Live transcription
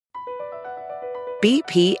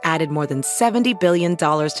BP added more than $70 billion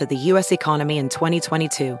to the U.S. economy in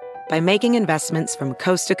 2022 by making investments from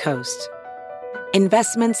coast to coast.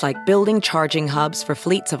 Investments like building charging hubs for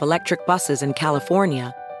fleets of electric buses in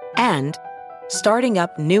California and starting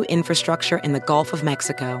up new infrastructure in the Gulf of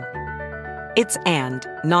Mexico. It's and,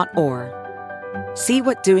 not or. See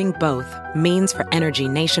what doing both means for energy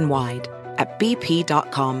nationwide at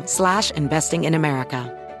bp.com/investing in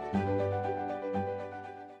America.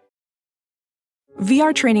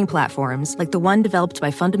 VR training platforms, like the one developed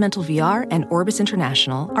by Fundamental VR and Orbis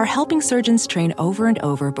International, are helping surgeons train over and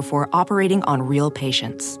over before operating on real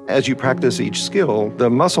patients. As you practice each skill, the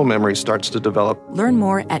muscle memory starts to develop. Learn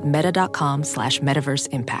more at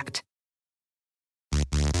meta.com/metaverseimpact.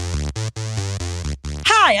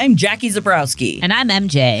 Hi, I'm Jackie Zabrowski. And I'm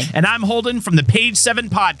MJ. And I'm Holden from the Page 7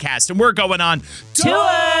 podcast, and we're going on tour!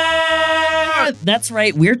 That's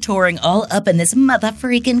right, we're touring all up in this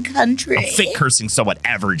mother-freaking country. Oh, fake cursing, so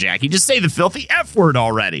whatever, Jackie. Just say the filthy F word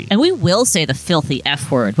already. And we will say the filthy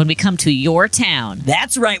F word when we come to your town.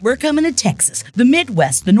 That's right, we're coming to Texas, the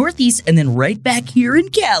Midwest, the Northeast, and then right back here in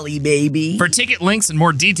Cali, baby. For ticket links and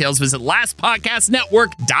more details, visit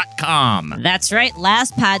lastpodcastnetwork.com. That's right,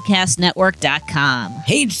 lastpodcastnetwork.com.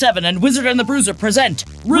 Page 7 and Wizard and the Bruiser present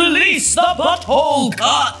Release the Butthole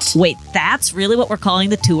Cut! Wait, that's really what we're calling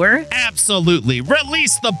the tour? Absolutely.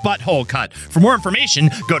 Release the Butthole Cut. For more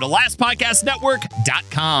information, go to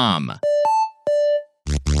lastpodcastnetwork.com.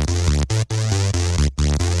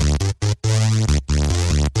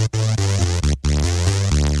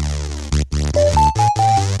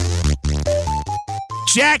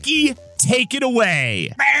 Jackie, take it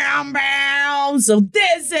away. Bow, bow. So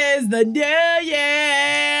this is the new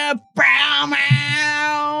year. Bow,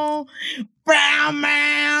 bow. Bow,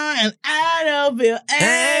 bow. And I don't feel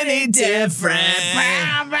any different.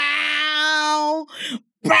 Bow, bow.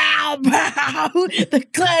 Bow, bow. The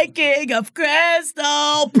clanking of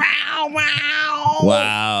crystal. Bow, wow.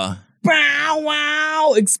 Wow. Bow,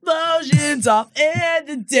 wow, explosions off in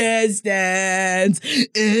the distance,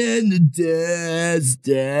 in the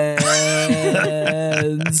distance.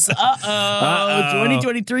 Uh-oh,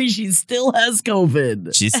 2023, she still has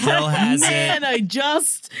COVID. She still has Man, it.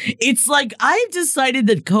 it's like I've decided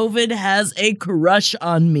that COVID has a crush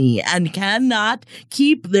on me and cannot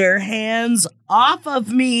keep their hands off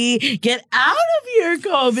of me. Get out of here,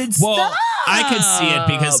 COVID. Well, Stop. I could see it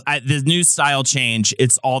because the new style change,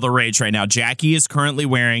 it's all the rage right now. Jackie is currently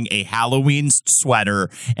wearing a Halloween sweater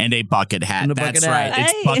and a bucket hat. And a bucket That's hat. right.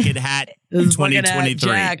 It's bucket hat This is 2023.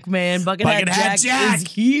 Bucket Hat Jack, man. Bucket Bucket Hat Hat Jack is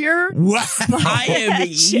here. Wow. I am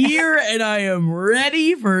here and I am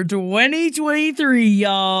ready for 2023,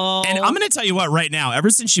 y'all. And I'm going to tell you what, right now, ever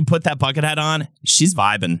since she put that bucket hat on, she's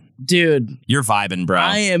vibing. Dude, You're vibing, bro.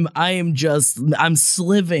 I'm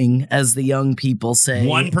sliving, as the young people say.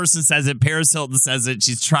 One person says it. Paris Hilton says it.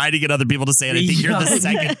 She's trying to get other people to say it. I think you're the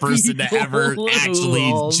second person to ever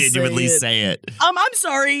actually genuinely say it. I'm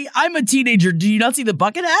sorry. I'm a teenager. Do you not see the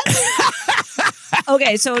bucket hat?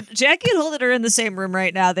 Okay, so Jackie and Holden are in the same room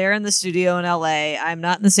right now. They're in the studio in LA. I'm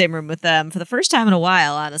not in the same room with them for the first time in a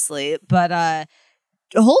while, honestly. But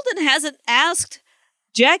Holden hasn't asked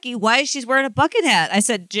Jackie why she's wearing a bucket hat. I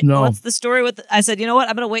said, No. What's the story with I said, you know what?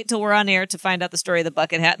 I'm going to wait till we're on air to find out the story of the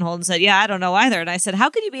bucket hat. And Holden said, yeah, I don't know either. And I said, how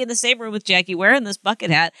could you be in the same room with Jackie wearing this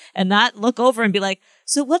bucket hat and not look over and be like,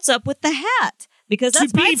 so what's up with the hat? Because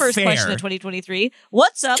that's my first question of 2023.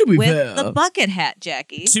 What's up with the bucket hat,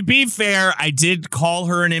 Jackie? To be fair, I did call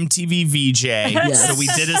her an MTV VJ, Yes. so we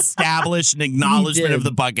did establish an acknowledgement of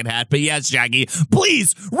the bucket hat. But yes, Jackie,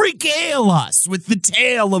 please regale us with the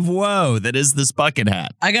tale of woe that is this bucket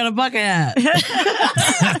hat. I got a bucket hat.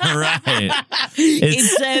 Right. It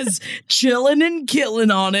says chillin' and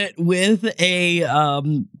killin' on it with a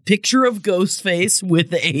picture of Ghostface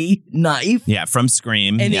with a knife. Yeah, from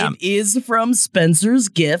Scream. And yeah. it is from Spencer's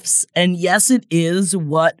Gifts. And yes, it is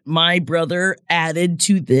what my brother added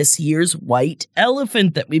to this year's White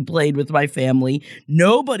Elephant that we played with my family.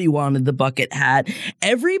 Nobody wanted the bucket hat.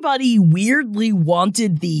 Everybody weirdly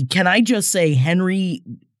wanted the, can I just say, Henry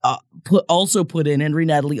put in, Henry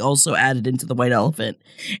Natalie also added into the White Elephant,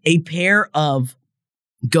 a pair of,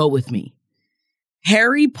 go with me,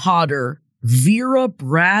 Harry Potter Vera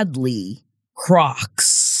Bradley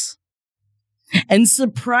Crocs. And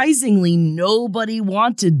surprisingly, nobody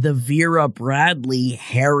wanted the Vera Bradley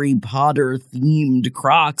Harry Potter themed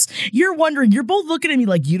Crocs. You're wondering, you're both looking at me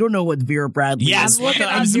like you don't know what Vera Bradley Yes, is. I'm looking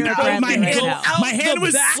at Vera Bradley right now. My hand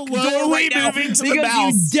was slowly moving to the because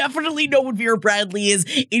mouse. you definitely know what Vera Bradley is.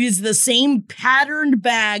 It is the same patterned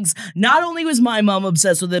bags. Not only was my mom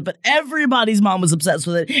obsessed with it, but everybody's mom was obsessed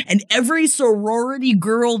with it. And every sorority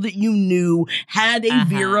girl that you knew had a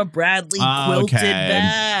Vera Bradley quilted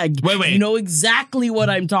bag. Wait. You know exactly what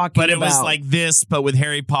I'm talking about. But it was like this, but with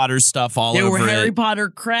Harry Potter stuff all there over were Harry it. Potter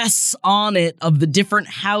crests on it of the different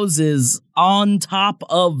houses on top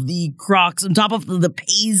of the Crocs, on top of the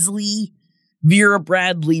Paisley Vera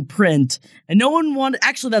Bradley print. And no one wanted,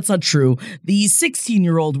 actually that's not true. The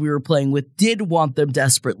 16-year-old we were playing with did want them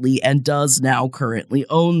desperately and does now currently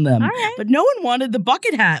own them. All right. But no one wanted the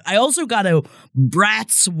bucket hat. I also got a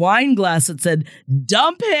Bratz wine glass that said,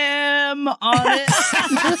 "Dump him" on it.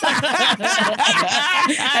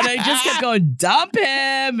 And I just kept going, "Dump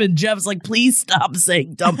him." And Jeff's like, "Please stop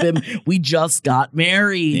saying dump him. We just got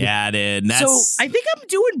married." Yeah, dude. So I think I'm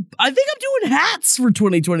doing hats for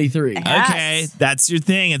 2023. Okay, that's your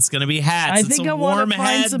thing. It's gonna be hats. I think it's a I want warm to find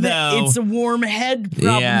head, some. though. It's a warm head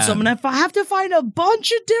problem, Yeah. so I'm gonna have to find a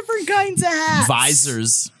bunch of different kinds of hats.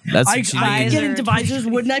 Visors. That's what you I need. get into visors.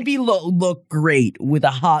 Wouldn't I be look great with a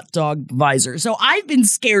hot dog visor? So I've been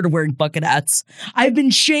scared of wearing bucket hats. I've been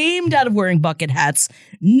shamed out of wearing bucket hats.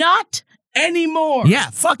 Not anymore. Yeah,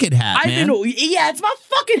 fuck it, hat, man. It's my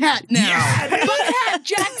fucking hat now. Yeah, Bucket hat.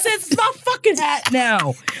 Jack says it's my fucking hat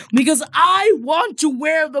now because I want to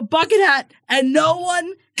wear the bucket hat and no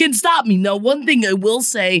one can stop me. Now, one thing I will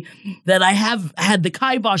say that I have had the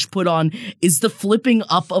kibosh put on is the flipping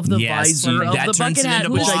up of the Yes, visor of that the turns bucket it hat,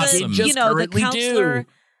 into which I Blossom. did just you know, the currently counselor do.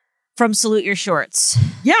 from Salute Your Shorts.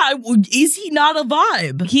 Yeah, is he not a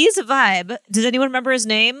vibe? He's a vibe. Does anyone remember his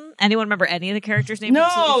name? Anyone remember any of the characters' names? from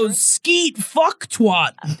Salute Your No, Shorts? Skeet fuck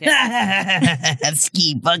twat.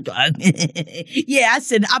 Skeet fuck twat. Yeah, I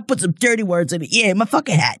said I put some dirty words in it. Yeah, my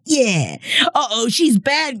fucking hat. Yeah. Uh-oh, she's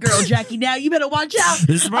bad girl, Jackie. Now you better watch out.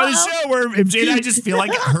 This is part of the show where MJ and I just feel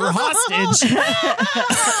like her hostage.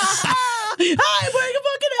 Hi, I'm wearing a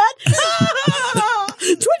bucket hat.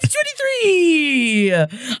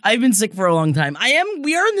 2023. I've been sick for a long time.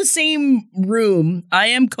 We are in the same room. I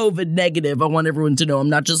am COVID negative. I want everyone to know. I'm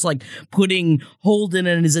not just like putting Holden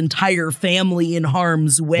and his entire family in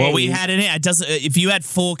harm's way. Well, we had it. If you had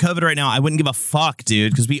full COVID right now, I wouldn't give a fuck,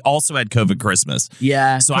 dude, because we also had COVID Christmas.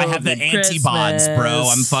 Yeah. So I have the COVID antibodies,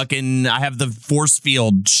 bro. I have the force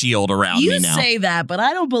field shield around me You now. say that, but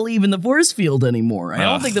I don't believe in the force field anymore. I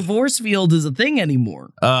don't think the force field is a thing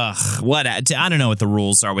anymore. Ugh, what? I don't know what the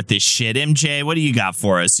rules are with this shit. MJ, what do you got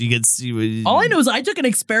for us? You could see. All I know is I took an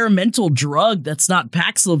experimental drug that's not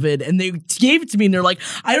Paxlovid, and they gave it to me, and they're like,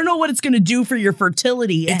 I don't know what it's going to do for your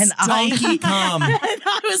fertility. It's and donkey cum. And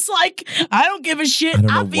I was like, I don't give a shit. I don't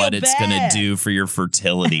know feel what it's bad. going to do for your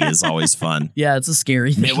fertility is always fun. Yeah, it's a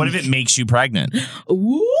scary thing. Man, what if it makes you pregnant?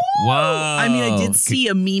 Ooh. Whoa. I mean, I did see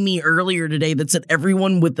a meme earlier today that said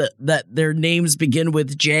everyone with that their names begin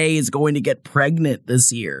with J is going to get pregnant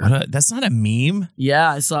this year. That's not a meme.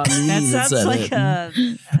 Yeah, I saw a meme That that sounds said like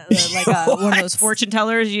it. one of those fortune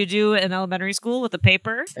tellers you do in elementary school with the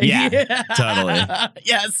paper. Yeah, totally.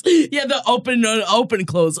 Yes. Yeah, the open,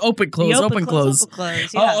 close, open, close, The open, close. Open,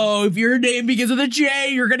 close. Yeah. Uh-oh, if your name begins with a J,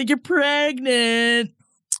 you're going to get pregnant.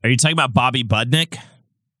 Are you talking about Bobby Budnick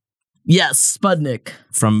Yes, Spudnik.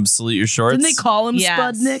 from Salute Your Shorts? Didn't they call him Yes.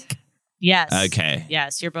 Spudnik? Yes. Okay.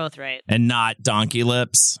 Yes, you're both right. And not Donkey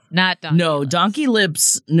Lips? Not Donkey. No, Lips. Donkey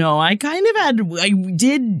Lips. No, I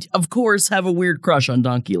did, of course, have a weird crush on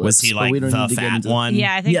Donkey Lips. Was he but like we don't the need to get fat into one?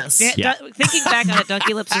 Yeah, I think Yes. thinking back on it,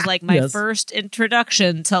 Donkey Lips is like my Yes. first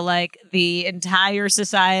introduction to like the entire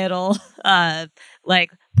societal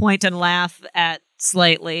like point and laugh at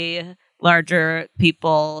slightly larger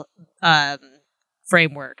people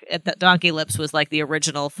framework. That Donkey Lips was like the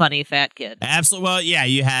original funny fat kid. Absolutely. Well, yeah,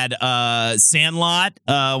 you had Sandlot.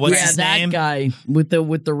 What's his that name? guy with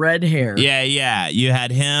the red hair. Yeah. You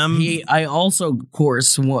had him. I also, of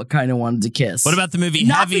course, kind of wanted to kiss. What about the movie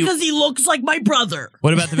Not because he looks like my brother.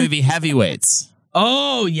 What about the movie Heavyweights?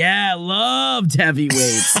 Oh, yeah, loved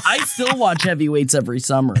Heavyweights. I still watch Heavyweights every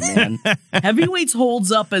summer, man. Heavyweights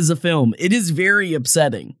holds up as a film. It is very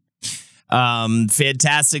upsetting.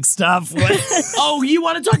 Fantastic stuff. Oh, you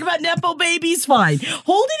want to talk about Nepo babies? Fine.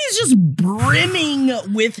 Holden is just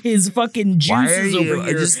brimming with his fucking juices over here.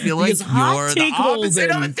 I just feel like Because hot you're the take opposite of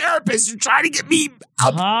a Holden. therapist. You're trying to get me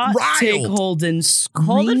Hot take riled. Holden screamed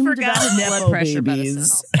Holden forgot about his Nepo blood pressure babies.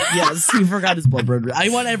 medicine Yes, he forgot his blood pressure. I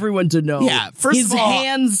want everyone to know. Yeah, first his of all-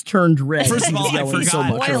 hands turned red. First of He was all, I yelling so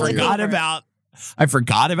much forgot earlier. about I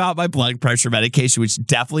forgot about my blood pressure medication, which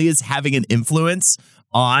definitely is having an influence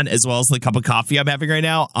on, as well as the cup of coffee I'm having right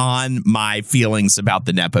now, on my feelings about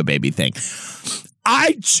the Nepo baby thing.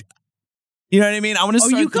 You know what I mean? I want to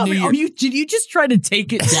start the new year. Did you just try to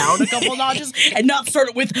take it down a couple notches and not start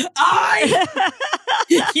it with I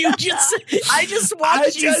just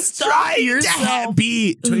watched you stop yourself.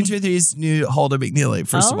 Be 2023's new Holden McNeely,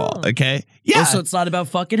 first of all. Okay. Yeah. Oh, so it's not about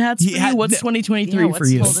fucking hats for you? What's 2023 for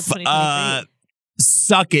you?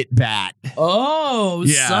 Suck it, bat. Oh,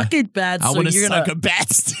 yeah. Suck it, bat. I want to suck a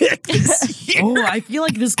bat stick this year. Oh, I feel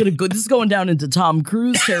like this is going down into Tom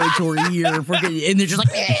Cruise territory here. And they're just like,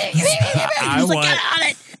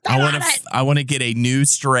 I want to get a new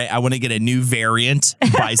I want to get a new variant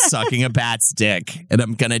by sucking a bat stick, and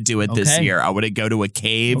I'm gonna do it this year. I want to go to a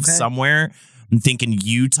cave somewhere. I'm thinking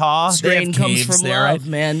Utah. Strain comes from there, love, right?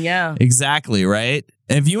 Man. Yeah, exactly. Right.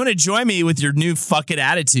 And if you want to join me with your new fucking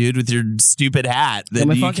attitude, with your stupid hat,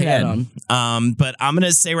 then you can. But I'm going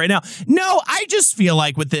to say right now, no, I just feel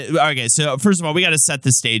like okay, so first of all, we got to set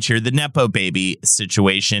the stage here. The Nepo baby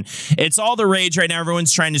situation. It's all the rage right now.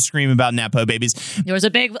 Everyone's trying to scream about Nepo babies. There was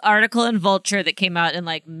a big article in Vulture that came out in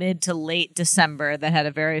like mid to late December that had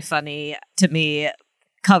a very funny, to me,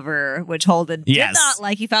 cover, which Holden did not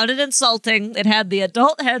like. He found it insulting. It had the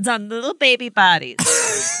adult heads on little baby bodies.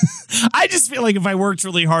 I just feel like if I worked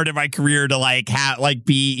really hard in my career to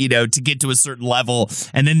be, to get to a certain level,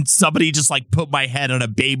 and then somebody just put my head on a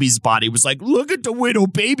baby's body, was like, look at the little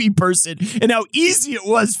baby person and how easy it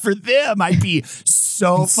was for them, I'd be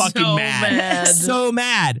so fucking mad. So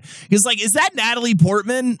mad. Because is that Natalie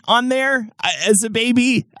Portman on there as a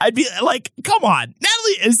baby? I'd be like, come on.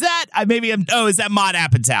 Natalie, is that, is that Maude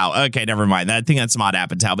Apatow? Okay, never mind. I think that's Maude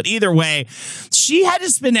Apatow. But either way, she had to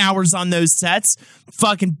spend hours on those sets,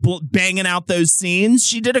 fucking banging out those scenes.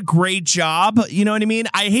 She did a great job. You know what I mean?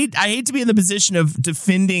 I hate to be in the position of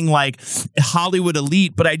defending Hollywood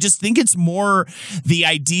elite, but I just think it's more the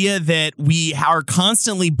idea that we are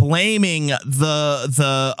constantly blaming the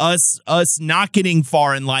us not getting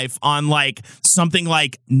far in life on something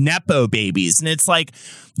like Nepo babies. And it's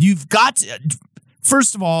you've got to,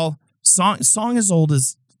 first of all, song as old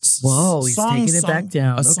as whoa, he's taking it back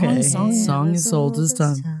down. Okay. Song as old as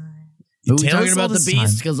time. Are we talking about the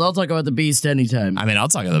Beast? Because I'll talk about the Beast anytime. I'll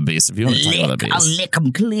talk about the Beast if you want to talk about the Beast. I'll lick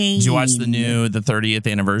them clean. Did you watch the 30th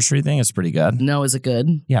anniversary thing? It's pretty good. No, is it good?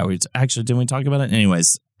 Yeah, didn't we talk about it?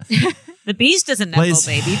 Anyways. The Beast is a Nepo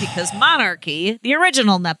baby because Monarchy, the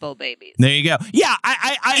original Nepo babies. There you go. Yeah,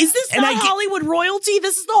 is this not Hollywood royalty?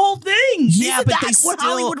 This is the whole thing. Yeah, Isn't that what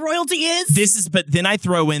Hollywood royalty is? But then I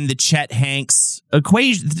throw in the Chet Hanks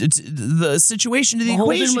equation, the situation to the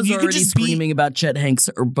equation. Holden was already screaming about Chet Hanks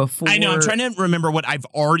before. I know. I'm trying to remember what I've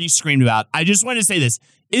already screamed about. I just want to say this.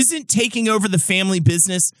 Isn't taking over the family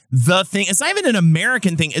business the thing? It's not even an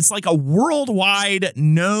American thing. It's a worldwide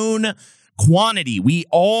known quantity. We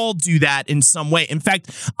all do that in some way. In fact,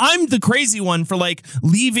 I'm the crazy one for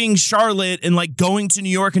leaving Charlotte and going to New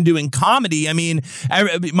York and doing comedy.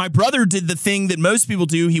 My brother did the thing that most people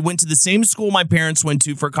do. He went to the same school my parents went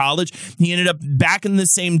to for college. He ended up back in the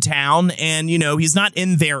same town, and he's not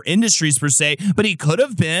in their industries per se, but he could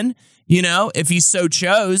have been, if he so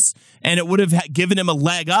chose, and it would have given him a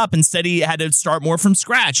leg up. Instead, he had to start more from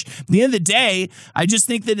scratch. At the end of the day, I just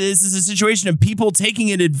think that this is a situation of people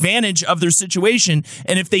taking advantage of their situation.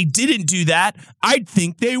 And if they didn't do that, I'd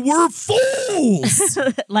think they were fools.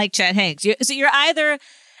 Like Chet Hanks. I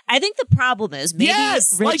think the problem is maybe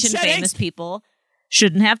rich and famous people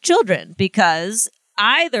shouldn't have children because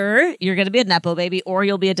either you're going to be a Nepo baby or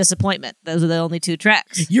you'll be a disappointment. Those are the only two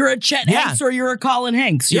tracks. You're a Chet Hanks or you're a Colin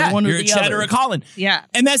Hanks. You're one or the other. You're a Chet or a Colin. Yeah.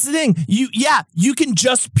 And that's the thing. You can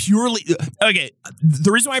just purely... Okay,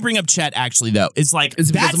 the reason why I bring up Chet, actually, though, is Is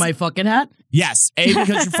it because of my fucking hat? Yes. Because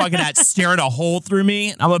your fucking hat's staring a hole through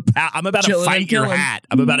me. I'm about to fight your hat.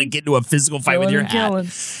 I'm about to get into a physical fight with your hat.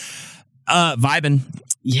 Vibin'.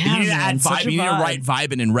 Yeah, you need to add vibe. You need to write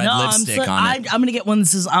vibin' in red lipstick on it. I'm going to get one that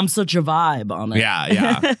says I'm such a vibe on it.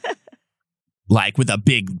 Yeah. With a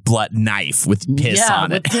big blunt knife with piss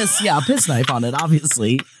on it. Piss knife on it,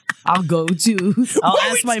 obviously. I'll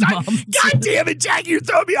ask my mom. God damn it, Jackie, you're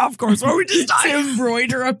throwing me off course. What were we just to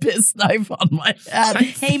embroider a piss knife on my hat.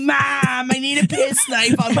 Hey, Mom, I need a piss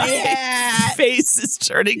knife on my hat. My face is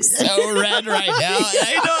turning so red right now.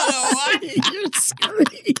 I don't know why. You're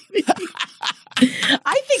screaming.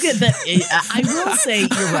 I think that I will say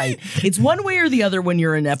you're right. It's one way or the other when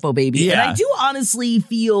you're a Nepo baby. Yeah. And I do honestly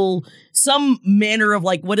feel some manner of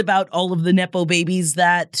what about all of the Nepo babies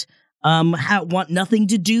that want nothing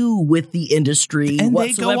to do with the industry And they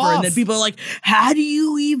whatsoever. go off. And then people are like, how do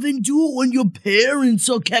you even do it when your parents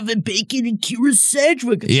are Kevin Bacon and Kira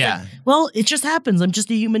Sedgwick? It's Yeah. like, well, it just happens. I'm just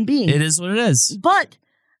a human being. It is what it is. But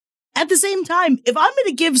at the same time, if I'm going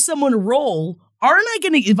to give someone a role, aren't I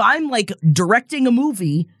going to, if I'm like directing a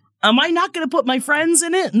movie, am I not going to put my friends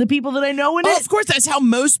in it and the people that I know in Oh, it? of course, that's how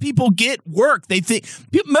most people get work. They think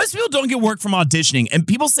most people don't get work from auditioning, and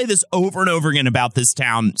people say this over and over again about this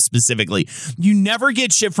town specifically. You never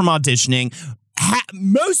get shit from auditioning.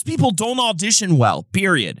 Most people don't audition well,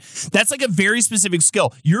 period. That's like a very specific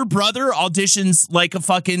skill. Your brother auditions like a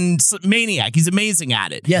fucking maniac. He's amazing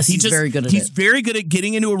at it. Yes, he's very good at He's it. very good at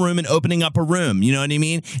getting into a room and opening up a room. You know what I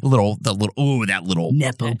mean? That little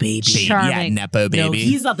Nepo baby. Charming. Yeah, Nepo baby. No,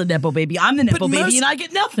 he's not the Nepo baby. I'm the Nepo baby, and I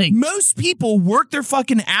get nothing. Most people work their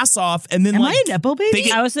fucking ass off, and then Am like I a Nepo baby? they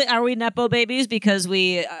get- I was thinking, are we Nepo babies because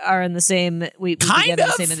we are in the same, we Kind began in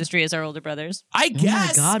the of. same industry as our older brothers? I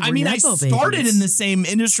guess. God, I we're mean, I Nepo started babies. in the same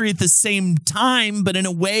industry at the same time, but in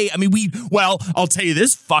a way, I mean, I'll tell you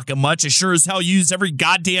this fucking much. I sure as hell use every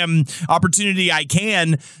goddamn opportunity I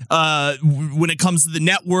can when it comes to the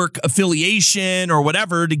network affiliation or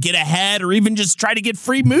whatever to get ahead or even just try to get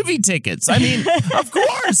free movie tickets. I mean, of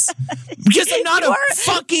course, because I'm not a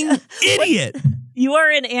fucking idiot. You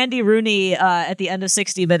are in Andy Rooney at the end of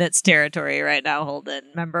 60 Minutes territory right now, Holden.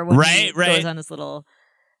 Remember when he Right. goes on his little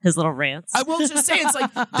rants? I will just say it's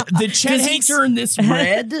like the Chet Does he Hanks. turn this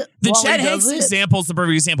red? The while he Chet does Hanks it? example is the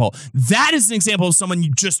perfect example. That is an example of someone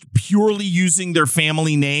just purely using their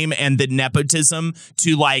family name and the nepotism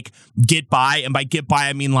to like get by. And by get by,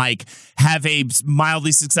 I mean like have a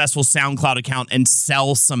mildly successful SoundCloud account and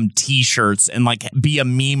sell some T-shirts and like be a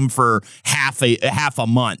meme for half a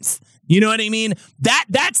month. You know what I mean?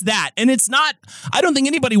 That's that. And it's not, I don't think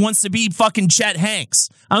anybody wants to be fucking Chet Hanks.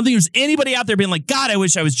 I don't think there's anybody out there being like, God, I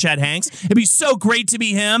wish I was Chet Hanks. It'd be so great to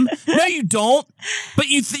be him. No, you don't. But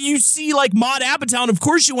you see like Maude Apatow, and of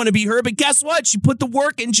course you want to be her. But guess what? She put the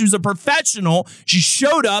work in. She was a professional. She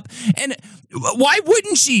showed up. And why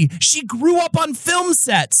wouldn't she? She grew up on film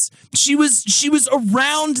sets. She was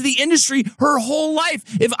around the industry her whole life.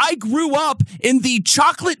 If I grew up in the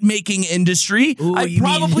chocolate making industry, I'd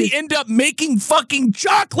probably end up making fucking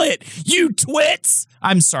chocolate. You twits.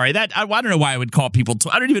 I'm sorry. I don't know why I would call people.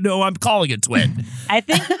 I don't even know who I'm calling a twit. I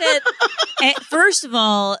think that, first of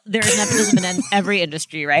all, there's nepotism in every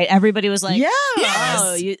industry, right? Everybody was like, Yes.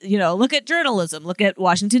 oh, you know, look at journalism, look at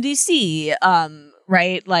Washington, D.C.,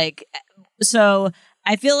 right? Like, so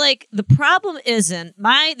I feel like the problem isn't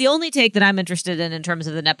the only take that I'm interested in terms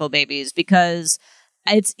of the Nepo babies, because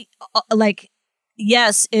it's like,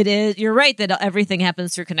 yes, it is. You're right that everything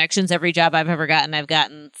happens through connections. Every job I've ever gotten, I've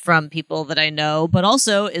gotten from people that I know. Not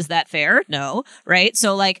also, is that fair? No, right?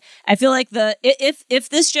 So, like, I feel like if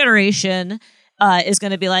this generation is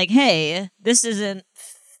going to be like, hey, this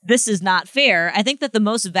is not fair. I think that the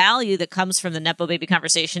most value that comes from the Nepo baby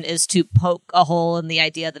conversation is to poke a hole in the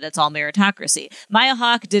idea that it's all meritocracy. Maya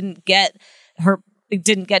Hawke didn't get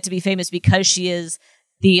to be famous because she is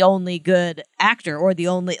the only good actor or the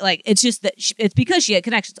only, like, it's just that it's because she had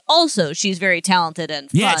connections. Also, she's very talented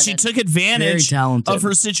and fun. Yeah, she took advantage Very talented. of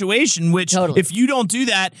her situation, which Totally. if you don't do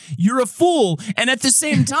that, you're a fool. And at the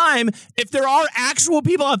same time, if there are actual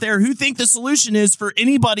people out there who think the solution is for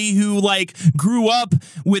anybody who like grew up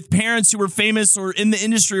with parents who were famous or in the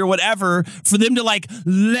industry or whatever, for them to like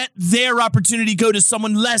let their opportunity go to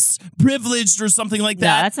someone less privileged or something like No,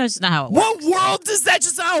 that. that's just not how it works. What world does that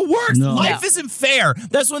just how it works? No. Life isn't fair.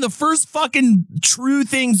 That's one of the first fucking true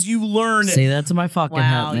things you learn. Say that to my fucking Wow,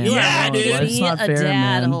 hat, man. you Yeah, are dude. ready to Life's be not a fair, dad,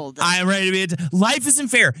 man. Holden. I'm ready to be. Life isn't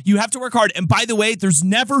fair. You have to work hard. And by the way, there's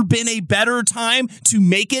never been a better time to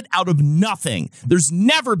make it out of nothing. There's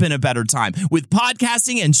never been a better time with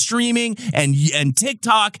podcasting and streaming and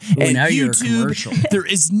TikTok and now you're a YouTube. commercial. There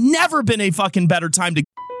has never been a fucking better time to.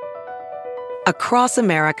 Across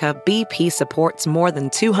America, BP supports more than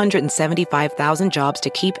 275,000 jobs to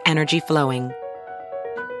keep energy flowing.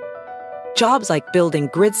 Jobs like building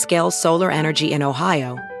grid-scale solar energy in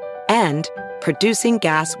Ohio and producing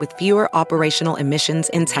gas with fewer operational emissions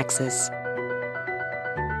in Texas.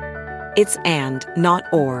 It's and, not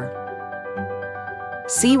or.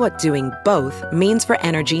 See what doing both means for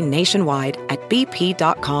energy nationwide at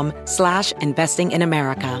bp.com/investing in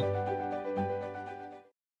America.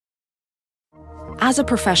 As a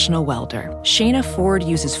professional welder, Shayna Ford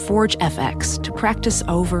uses Forge FX to practice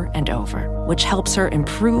over and over, which helps her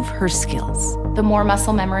improve her skills. The more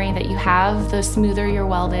muscle memory that you have, the smoother your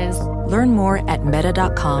weld is. Learn more at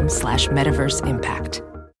meta.com/metaverse impact.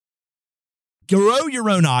 grow your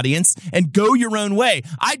own audience and go your own way.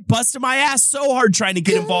 I busted my ass so hard trying to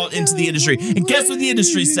get involved into the industry. And guess what the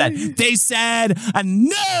industry said? They said,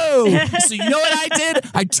 no. So you know what I did?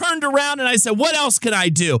 I turned around and I said, what else can I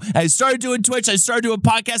do? I started doing Twitch. I started doing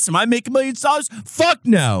podcasts. Am I making millions of dollars? Fuck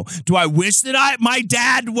no. Do I wish that my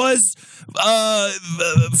dad was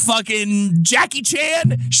fucking Jackie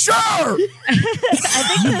Chan? Sure. I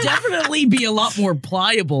think you'd definitely be a lot more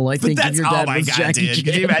pliable, I think, if your dad was Jackie Chan.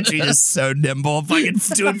 Can you imagine me just so nimble, fucking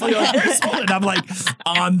doing and I'm like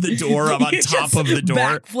on the door, I'm on top of the door.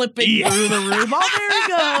 Backflipping through the room. Oh, there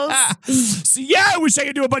he goes. So yeah, I wish I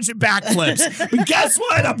could do a bunch of backflips. But guess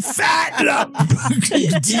what? I'm fat and I'm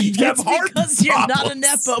hard because you're not a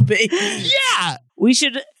Nepo baby. Yeah. We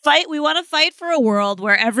should fight. We want to fight for a world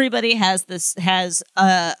where everybody has as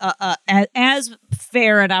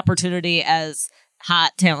fair an opportunity as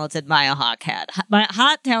hot, talented Maya Hawke had.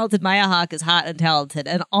 Hot, talented Maya Hawke is hot and talented.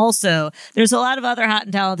 And also, there's a lot of other hot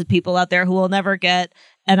and talented people out there who will never get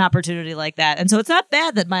an opportunity like that. And so it's not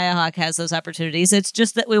bad that Maya Hawke has those opportunities. It's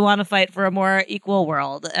just that we want to fight for a more equal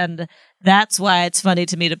world. And that's why it's funny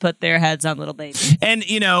to me to put their heads on little babies. And,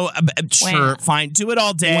 sure, fine. Do it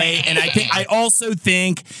all day. And I also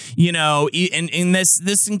think, and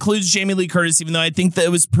this includes Jamie Lee Curtis, even though I think that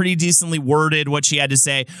it was pretty decently worded what she had to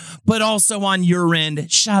say. But also on your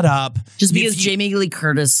end, shut up. Just because Jamie Lee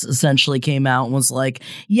Curtis essentially came out and was like,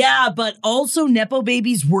 yeah, but also Nepo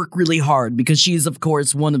babies work really hard because she's, of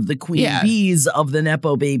course, one of the queen bees of the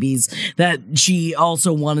Nepo babies, that she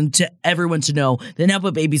also wanted everyone to know the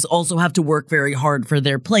Nepo babies also have to work very hard for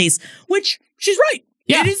their place, which she's right.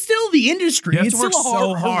 Yeah. It is still the industry. It's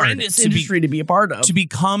still a horrendous industry to be a part of. To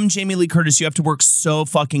become Jamie Lee Curtis, you have to work so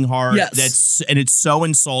fucking hard. Yes. And it's so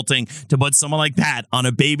insulting to put someone like that on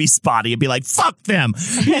a baby's body and be like, fuck them.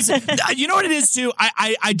 You know what it is, too?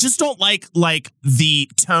 I just don't like the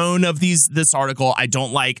tone of this article. I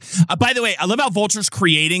don't like. By the way, I love how Vulture's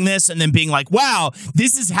creating this and then being like, wow,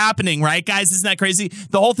 this is happening, right, guys? Isn't that crazy?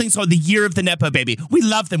 The whole thing's called the year of the Nepo baby. We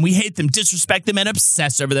love them. We hate them, disrespect them, and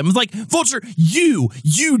obsess over them. It's like, Vulture,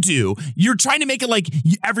 you do. You're trying to make it like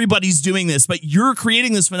everybody's doing this, but you're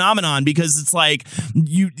creating this phenomenon because it's like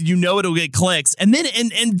you know it'll get clicks. And then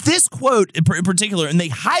and this quote in particular, and they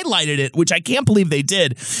highlighted it, which I can't believe they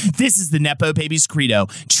did. This is the Nepo baby's credo.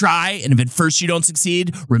 Try, and if at first you don't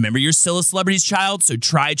succeed, remember you're still a celebrity's child, so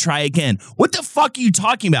try again. What the fuck are you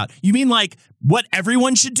talking about? You mean like what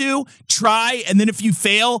everyone should do? Try, and then if you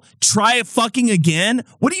fail, try it fucking again?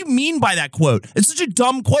 What do you mean by that quote? It's such a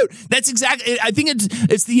dumb quote. That's exactly, I think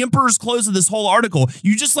it's the emperor's close of this whole article.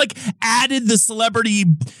 You just like added the celebrity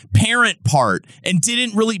parent part and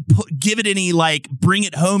didn't really give it any bring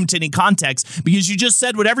it home to any context, because you just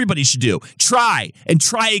said what everybody should do. Try and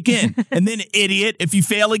try again. And then idiot, if you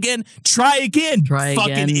fail again, try again. Try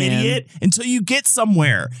fucking again, idiot, until you get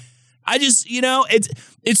somewhere. I just,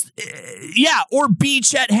 or be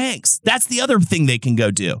Chet Hanks. That's the other thing they can go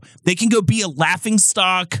do. They can go be a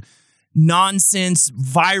laughingstock, nonsense,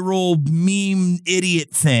 viral meme idiot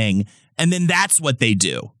thing. And then that's what they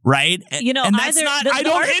do, right? And that's not, I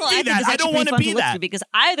don't envy that. I don't want to be that. Because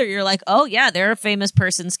either you're like, oh yeah, they're a famous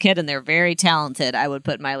person's kid and they're very talented. I would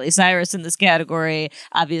put Miley Cyrus in this category.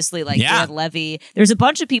 Obviously, Dan Levy. There's a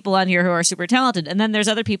bunch of people on here who are super talented. And then there's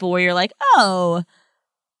other people where you're like, oh,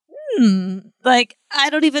 I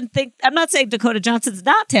don't even think, I'm not saying Dakota Johnson's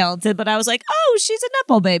not talented, but I was like, oh, she's a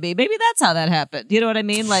Nepo baby. Maybe that's how that happened. You know what I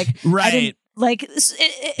mean? Right.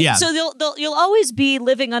 So you'll always be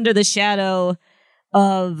living under the shadow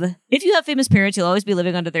of, if you have famous parents, you'll always be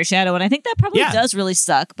living under their shadow. And I think that probably does really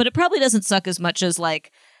suck, but it probably doesn't suck as much as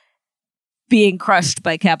being crushed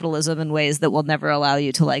by capitalism in ways that will never allow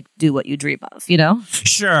you to do what you dream of,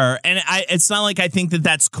 Sure. And it's not like I think that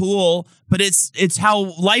that's cool, but it's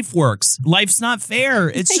how life works. Life's not fair.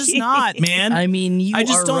 It's just not, man. I mean, you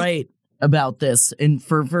are right about this, and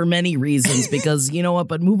for many reasons, because you know what,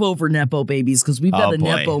 but move over Nepo babies, because we've got a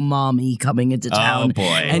Nepo mommy coming into town. Oh boy.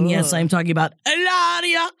 And yes, I'm talking about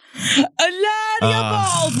Eladia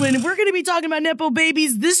Baldwin. If we're going to be talking about Nepo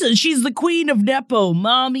babies, she's the queen of Nepo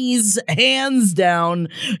mommies, hands down.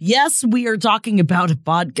 Yes, we are talking about a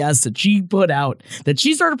podcast that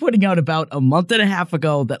she started putting out about a month and a half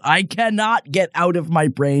ago that I cannot get out of my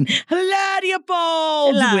brain. Eladia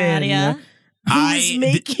Baldwin. Who's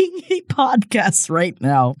making a podcast right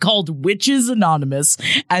now called Witches Anonymous.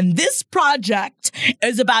 And this project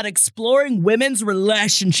is about exploring women's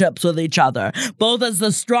relationships with each other, both as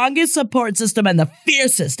the strongest support system and the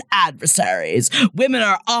fiercest adversaries. Women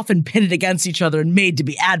are often pitted against each other and made to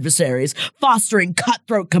be adversaries, fostering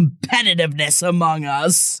cutthroat competitiveness among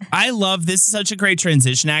us. I love this. Is such a great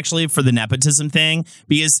transition, actually, for the nepotism thing,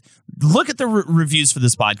 because look at the reviews for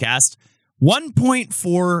this podcast.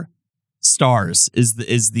 1.4 stars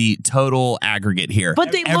is the total aggregate here.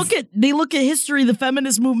 But they look at history, the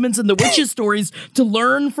feminist movements, and the witches stories to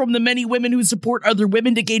learn from the many women who support other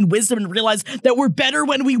women to gain wisdom and realize that we're better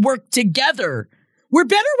when we work together. We're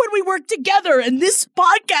better when we work together, and this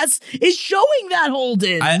podcast is showing that,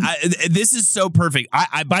 Holden. This is so perfect.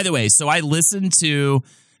 I by the way, so I listened to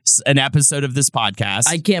an episode of this podcast.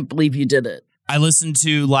 I can't believe you did it. I listened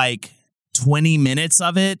to like 20 minutes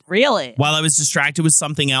of it. Really? While I was distracted with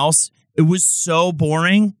something else. It was so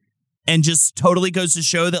boring and just totally goes to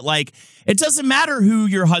show that, like, it doesn't matter who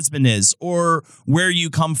your husband is or where you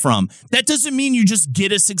come from. That doesn't mean you just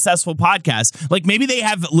get a successful podcast. Like, maybe they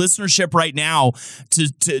have listenership right now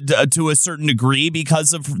to a certain degree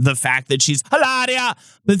because of the fact that she's Hilaria.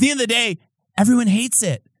 But at the end of the day, everyone hates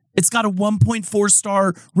it. It's got a 1.4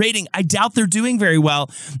 star rating. I doubt they're doing very well.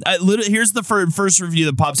 Here's the first review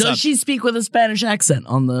that pops up. Does she speak with a Spanish accent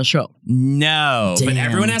on the show? No, Damn. But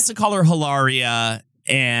everyone has to call her Hilaria.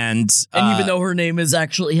 And even though her name is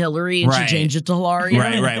actually Hillary and she changed it to Hilaria.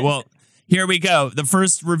 Right. Well, here we go. The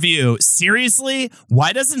first review. Seriously?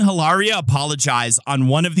 Why doesn't Hilaria apologize on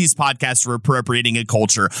one of these podcasts for appropriating a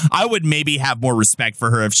culture? I would maybe have more respect for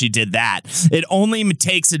her if she did that. It only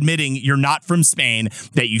takes admitting you're not from Spain,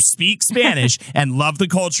 that you speak Spanish and love the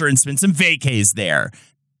culture and spend some vacays there.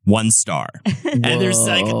 1 star. And there's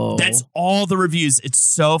like, that's all the reviews. It's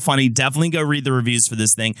so funny. Definitely go read the reviews for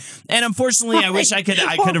this thing. And unfortunately, I wish I could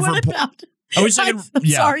have reported. I wish I could.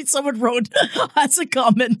 Sorry, someone wrote as a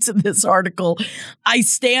comment to this article, I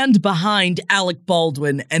stand behind Alec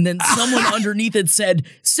Baldwin, and then someone underneath it said,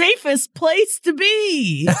 safest place to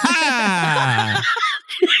be.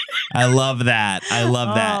 I love that.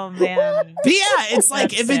 Oh, man. But yeah, it's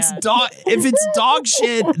like if it's dog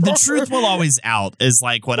shit, the truth will always out is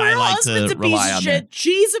like what I like to rely on. Shit.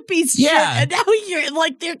 She's a piece of shit. And now you're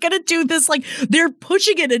like, they're going to do this. Like, they're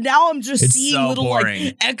pushing it. And now I'm just seeing so little boring.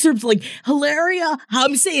 like excerpts like Hilaria.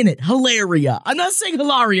 I'm saying it. Hilaria. I'm not saying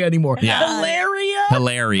Hilaria anymore. Yeah. Hilaria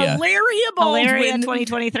Baldwin. Hilaria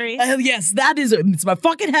 2023. Yes, that is it. It's my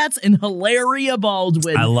fucking hats and Hilaria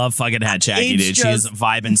Baldwin. I love fucking hat Jackie, dude. She is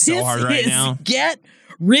vibing so hard right now. Get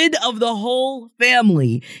rid of the whole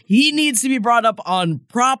family. He needs to be brought up on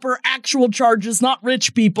proper actual charges, not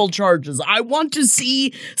rich people charges. I want to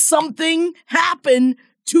see something happen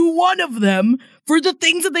to one of them for the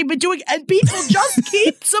things that they've been doing, and people just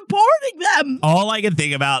keep supporting them. All I can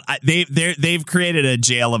think about, they've created a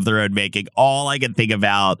jail of their own making. All I can think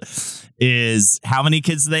about is how many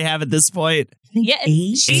kids do they have at this point? Yeah,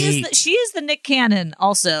 she is the Nick Cannon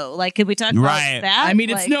also. Like, could we talk about that? I mean,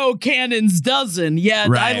 it's no Cannon's dozen. Yeah,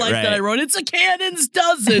 I like that I wrote. It's a Cannon's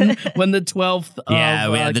dozen when the 12th we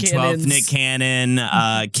had the 12th Nick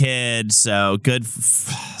Cannon kid. So good.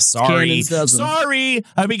 Sorry.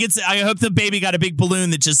 I mean, I hope the baby got a big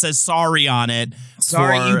balloon that just says sorry on it.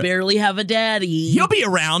 Sorry, you barely have a daddy. He'll be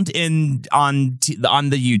around on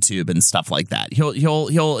the YouTube and stuff like that.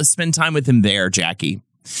 He'll spend time with him there, Jackie.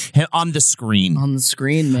 On the screen. On the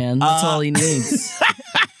screen, man. That's all he needs.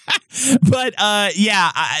 But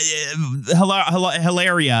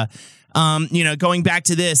Hilaria. Going back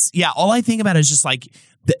to this, all I think about is just like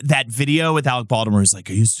that video with Alec Baldwin where he's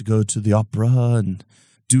like, I used to go to the opera and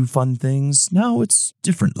do fun things. Now it's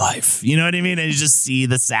different life. You know what I mean? And you just see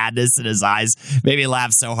the sadness in his eyes. Made me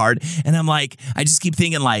laugh so hard. And I'm like, I just keep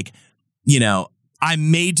thinking like, I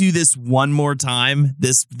may do this one more time,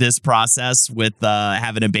 this process with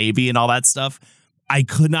having a baby and all that stuff. I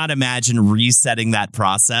could not imagine resetting that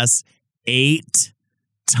process 8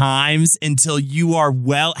 times until you are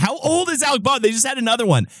well. How old is Alec Baldwin? They just had another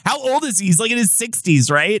one. How old is he? He's like in his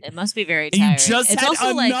 60s, right? It must be very tiring. You just had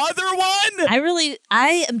another one?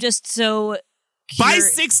 I am just so By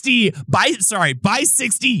 60,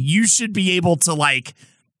 you should be able to like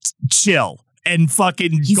chill and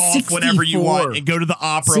fucking golf 64. whenever you want and go to the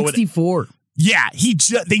opera. 64. Yeah,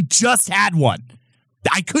 they just had one.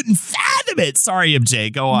 I couldn't fathom it. Sorry,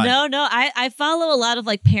 MJ. Go on. No. I follow a lot of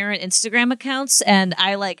like parent Instagram accounts, and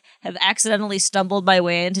I like have accidentally stumbled my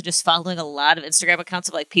way into just following a lot of Instagram accounts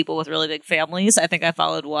of like people with really big families. I think I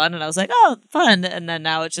followed one, and I was like, oh, fun. And then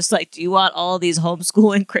now it's just like, do you want all these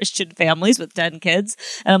homeschooling Christian families with 10 kids?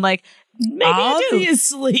 And I'm like, maybe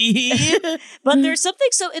obviously. I do. But there's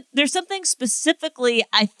something specifically,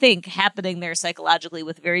 I think, happening there psychologically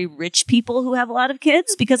with very rich people who have a lot of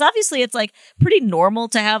kids, because obviously it's like pretty normal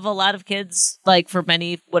to have a lot of kids, like for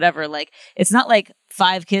many, whatever, like it's not like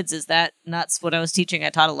 5 kids is that nuts. What I was teaching, I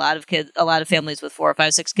taught a lot of families with 4 or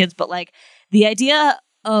 5, 6 kids, but like the idea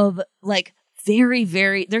of like very,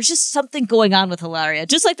 very, there's just something going on with Hilaria,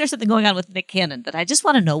 just like there's something going on with Nick Cannon that I just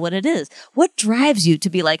want to know what it is. What drives you to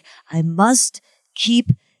be like, I must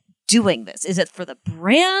keep doing this? Is it for the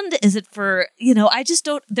brand? Is it for, I just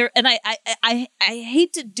don't, and I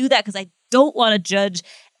hate to do that because I don't want to judge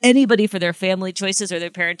anybody for their family choices or their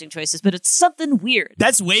parenting choices, but it's something weird.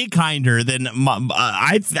 That's way kinder than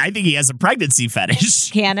I think he has a pregnancy fetish.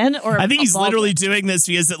 Cannon, or I think he's literally doing this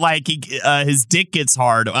because his dick gets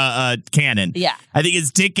hard. Cannon. Yeah, I think his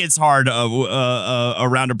dick gets hard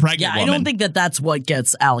around a pregnant woman. I don't think that's what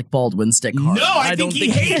gets Alec Baldwin's dick hard. No, I think he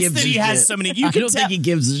hates that he has so many. I don't think he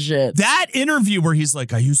gives a shit. That interview where he's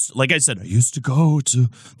like, I used to go to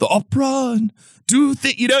the opera and do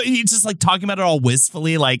he's just like talking about it all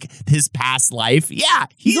wistfully, like his past life. Yeah,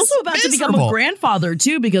 he's also about to become a grandfather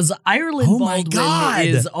too, because Ireland Baldwin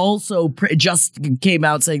is also just came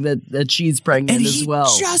out saying that she's pregnant as well.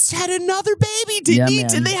 And he just had another baby, didn't he?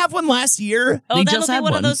 Didn't they have one last year? Oh, that'll be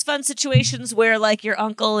one of those fun situations where like your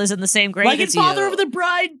uncle is in the same grade like as in Father of the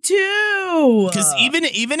Bride too. Because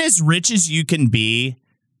even as rich as you can be,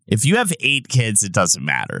 if you have 8 kids, it doesn't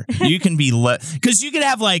matter. You can be because you could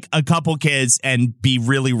have like a couple kids and be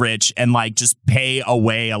really rich and like just pay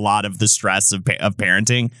away a lot of the stress of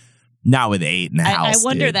parenting. Not with 8 in the house. I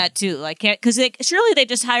wonder dude. that too. Like, because surely they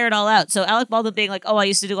just hire it all out. So Alec Baldwin being like, "Oh, I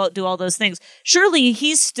used to do all those things." Surely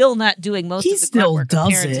he's still not doing most of the groundwork of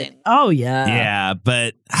parenting. Oh yeah, yeah.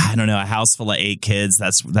 But I don't know. A house full of 8 kids.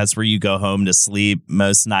 That's where you go home to sleep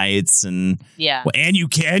most nights. And yeah. And you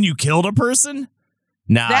killed a person.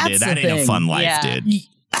 Nah, dude, that ain't a fun life, dude.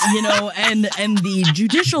 And the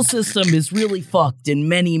judicial system is really fucked in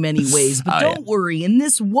many, many ways. But don't worry, in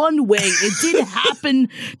this one way, it did happen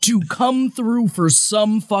to come through for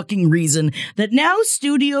some fucking reason that now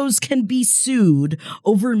studios can be sued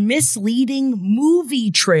over misleading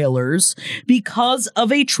movie trailers because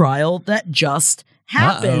of a trial that just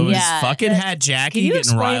happened. Yeah, fucking had Jackie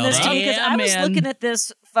getting riled up. Because I was looking at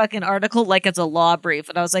this fucking article like it's a law brief,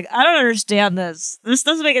 and I was like, I don't understand this. This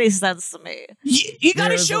doesn't make any sense to me. You got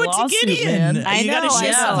to show it to Gideon. Man. I know.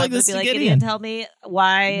 Stuff like this to Gideon, tell me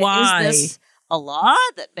why is this a law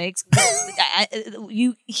that makes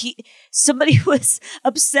somebody was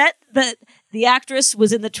upset that the actress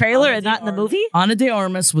was in the trailer and not in the movie? Ana de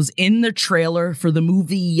Armas was in the trailer for the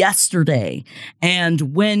movie yesterday.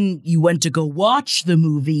 And when you went to go watch the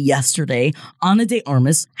movie yesterday, Ana de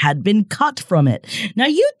Armas had been cut from it. Now,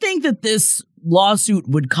 you'd think that this lawsuit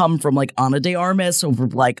would come from like Ana de Armas over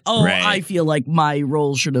like, I feel like my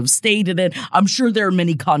role should have stayed in it. I'm sure there are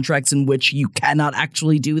many contracts in which you cannot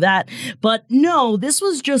actually do that. But no, this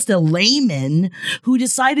was just a layman who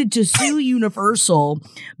decided to sue Universal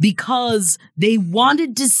because they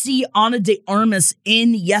wanted to see Ana de Armas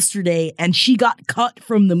in yesterday and she got cut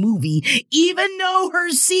from the movie, even though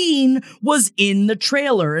her scene was in the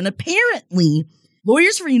trailer. And apparently,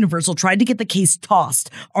 lawyers for Universal tried to get the case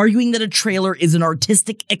tossed, arguing that a trailer is an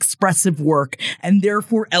artistic, expressive work and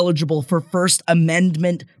therefore eligible for First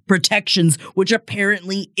Amendment protections, which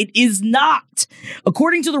apparently it is not.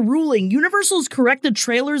 According to the ruling, Universal is correct that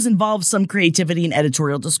trailers involve some creativity and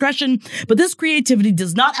editorial discretion, but this creativity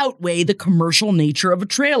does not outweigh the commercial nature of a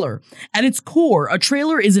trailer. At its core, a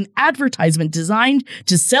trailer is an advertisement designed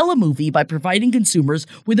to sell a movie by providing consumers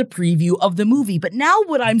with a preview of the movie. But now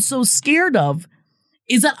what I'm so scared of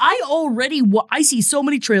is that I see so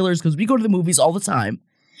many trailers because we go to the movies all the time.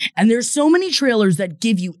 And there's so many trailers that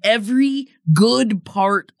give you every good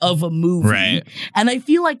part of a movie. Right. And I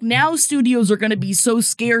feel like now studios are going to be so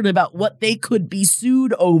scared about what they could be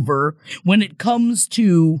sued over when it comes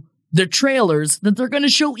to the trailers that they're going to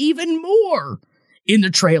show even more in the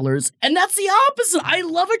trailers. And that's the opposite. I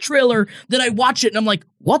love a trailer that I watch it and I'm like,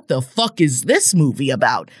 what the fuck is this movie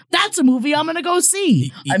about? That's a movie I'm going to go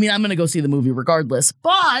see. I mean, I'm going to go see the movie regardless,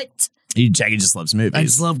 but Jackie just loves movies. I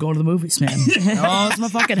just love going to the movies, man. Oh, it's my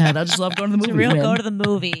fucking head. I just love going to the movies, real man. go to the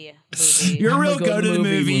movie. You're a real go to the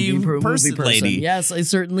movie person, lady. Yes, I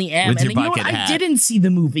certainly am. With and your you know what? bucket hat. I didn't see the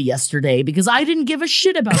movie yesterday because I didn't give a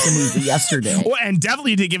shit about the movie yesterday. Well, and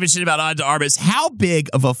definitely didn't give a shit about Ana de Armas. How big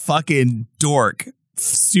of a fucking dork,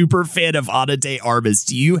 super fan of Ana de Armas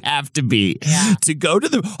do you have to be to go to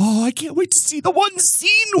the, I can't wait to see the one scene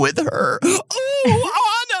with her.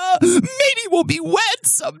 Oh, Anna, maybe we'll be wed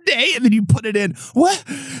someday. And then you put it in, what?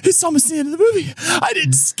 It's almost the end of the movie. I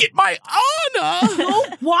didn't skip my Anna. Go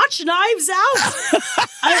watch Knives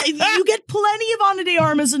Out. You get plenty of Ana de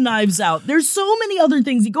Armas and Knives Out. There's so many other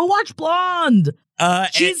things. You go watch Blonde.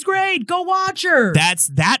 She's great. Go watch her.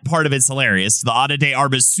 That part of it's hilarious. The Ana de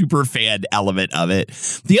Armas super fan element of it.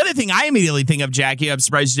 The other thing I immediately think of, Jackie, I'm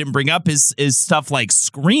surprised you didn't bring up, is stuff like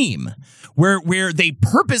Scream, where they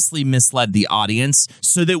purposely misled the audience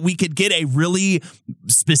so that we could get a really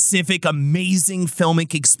specific, amazing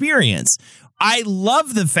filmic experience. I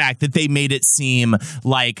love the fact that they made it seem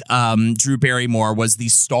like Drew Barrymore was the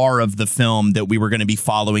star of the film that we were going to be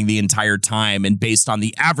following the entire time. And based on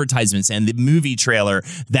the advertisements and the movie trailer,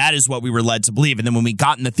 that is what we were led to believe. And then when we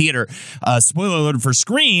got in the theater, spoiler alert for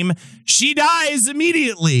Scream, she dies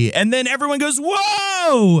immediately. And then everyone goes,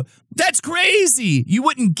 whoa, that's crazy. You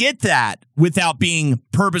wouldn't get that without being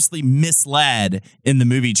purposely misled in the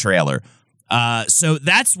movie trailer. So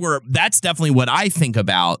that's definitely what I think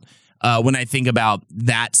about. When I think about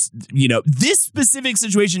that, this specific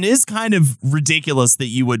situation is kind of ridiculous that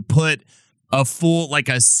you would put a full, like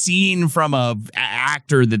a scene from a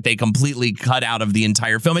actor that they completely cut out of the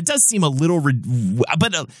entire film. It does seem a little,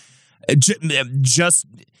 that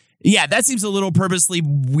seems a little purposely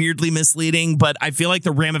weirdly misleading, but I feel like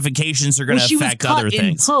the ramifications are going to affect other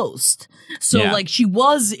things. In post. So she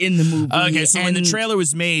was in the movie. Okay, so when the trailer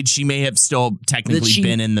was made, she may have still technically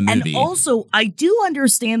been in the movie. And also, I do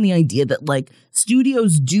understand the idea that like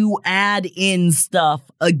studios do add in stuff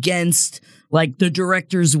against like the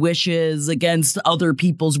director's wishes, against other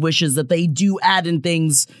people's wishes, that they do add in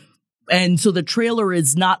things. And so the trailer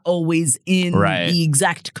is not always in the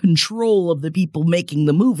exact control of the people making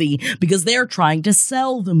the movie because they're trying to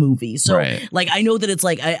sell the movie. So like, I know that it's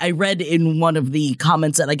like, I read in one of the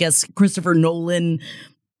comments that I guess Christopher Nolan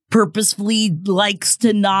purposefully likes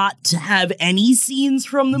to not have any scenes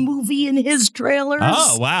from the movie in his trailers.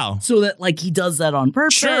 Oh, wow. So that like he does that on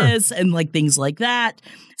purpose and like things like that.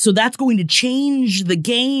 So that's going to change the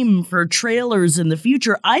game for trailers in the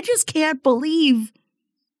future. I just can't believe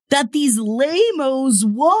that these lamos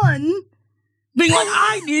won, being like,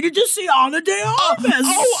 I needed to see Ana de Armas.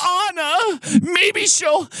 Anna, maybe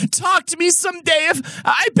she'll talk to me someday.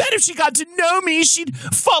 I bet if she got to know me, she'd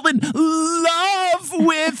fall in love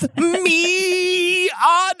with me,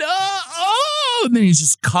 Anna. Oh, and then he's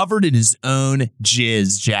just covered in his own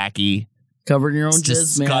jizz, Jackie. Covered in your own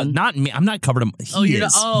jizz, man. Not me. I'm not covered in. He's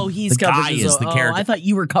the covered. Guy is the character. I thought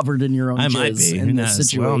you were covered in your own jizz. I might be in this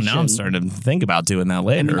situation. Well, now I'm starting to think about doing that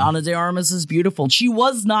later. I mean, Ana de Armas is beautiful. She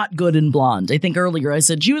was not good in Blonde. I think earlier I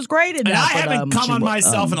said she was great in that. I haven't come on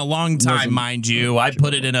myself in a long time, mind you. I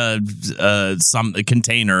put it in a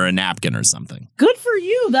container, a napkin or something. Good for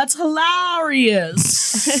you. That's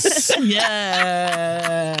hilarious.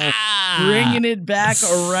 Yeah. Bringing it back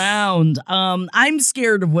around. I'm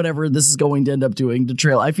scared of whatever this is going to end up doing to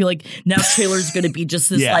trailer. I feel like now trailer's going to be just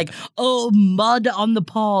this mud on the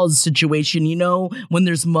paws situation, when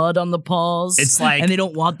there's mud on the paws. It's like, and they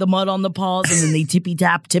don't want the mud on the paws, and then they tippy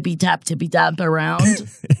tap around.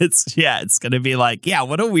 It's going to be like,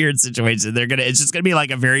 what a weird situation. It's just going to be like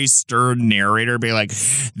a very stern narrator being like,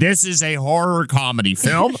 this is a horror comedy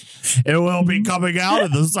film. It will be coming out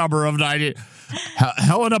in the summer of 90.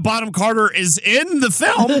 Helena Bonham Carter is in the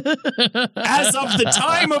film as of the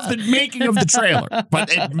time of the making of the trailer, but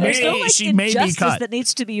she may be cut. That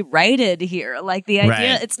needs to be righted here. Like the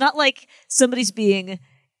idea, it's not like somebody's being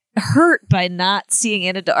hurt by not seeing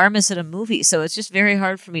Ana de Armas in a movie, so it's just very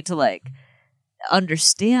hard for me to like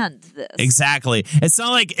understand this. Exactly. It's not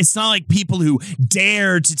like people who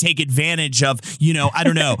dare to take advantage of, I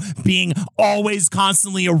don't know, being always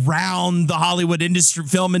constantly around the Hollywood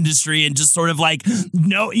film industry and just sort of like,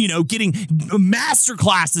 getting master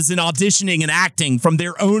classes in auditioning and acting from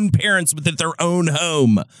their own parents within their own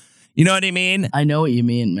home. You know what I mean? I know what you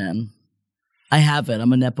mean, man. I have it.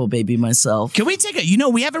 I'm a Nepo baby myself. Can we take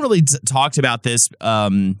we haven't really talked about this,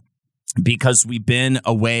 because we've been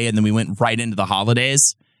away and then we went right into the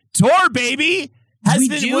holidays. Tour, baby!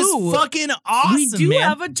 Was fucking awesome, We do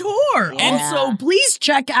have a tour. Yeah. And so please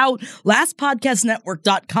check out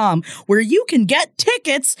lastpodcastnetwork.com where you can get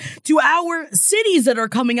tickets to our cities that are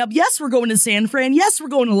coming up. Yes, we're going to San Fran. Yes, we're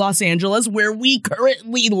going to Los Angeles, where we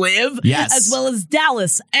currently live. Yes. As well as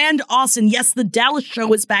Dallas and Austin. Yes, the Dallas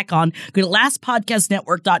show is back on. Go to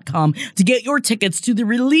lastpodcastnetwork.com to get your tickets to the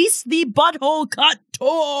Release the Butthole Cut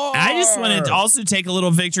tour. I just want to also take a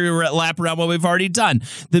little victory lap around what we've already done.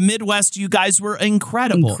 The Midwest, you guys were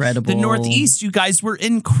incredible. The Northeast, you guys were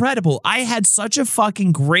incredible. I had such a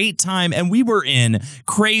fucking great time, and we were in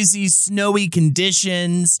crazy snowy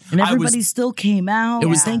conditions. And everybody still came out. It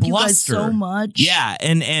was Thank you guys so much. Yeah,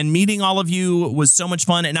 and meeting all of you was so much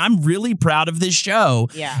fun, and I'm really proud of this show.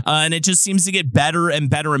 Yeah. And it just seems to get better and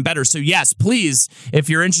better and better. So yes, please, if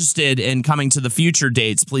you're interested in coming to the future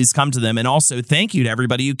dates, please come to them. And also, thank you to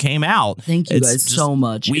everybody who came out. Thank you It's guys just- so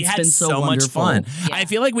much. We It's had been so much wonderful. fun. I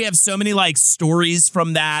feel like we have so many like stories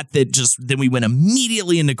from that then we went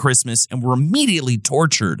immediately into Christmas and were immediately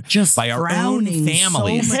tortured Just by our frowning. own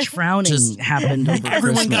families. So much frowning Just- happened over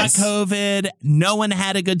Everyone Christmas. got COVID. No one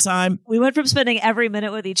had a good time. We went from spending every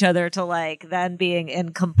minute with each other to like then being in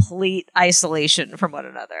complete isolation from one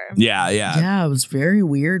another. Yeah. Yeah, it was very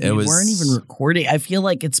weird. It We was- weren't even recording. I feel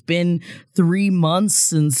like it's been 3 months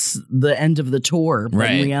since the end of the tour. But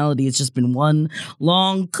Right. in reality, it's just been one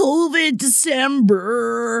long COVID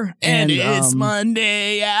December. And it's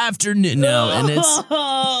Monday afternoon. No, and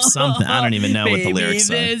it's something. I don't even know what the lyrics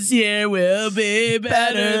are. This year will be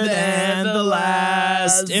better than the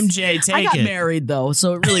last. MJ, take I got it. married, though,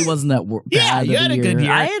 so it really wasn't that bad. Yeah, you of had a good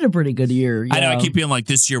year. I had a pretty good year. I know. I yeah. keep feeling like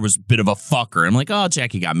this year was a bit of a fucker. I'm like, oh,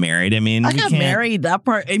 Jackie got married. I mean, I we got can't- married. That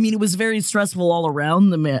part. I mean, it was very stressful all around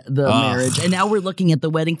the marriage, and now we're looking at the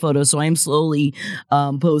wedding photos. So I'm slowly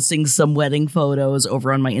posting some wedding photos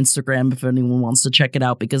over on my Instagram if anyone wants to check it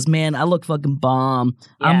out. Because man, I look fucking bomb.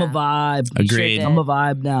 I'm a Yeah. vibe. Agreed. did. I'm a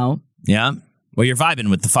vibe now. Yeah. Well, you're vibing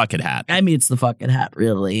with the fuck it hat. I mean, it's the fucking hat.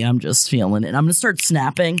 Really, I'm just feeling it. I'm gonna start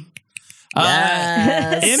snapping.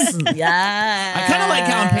 Yes. Yes. I kind of like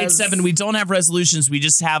how on page 7 we don't have resolutions. We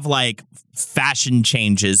just have like fashion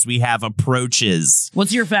changes. We have approaches.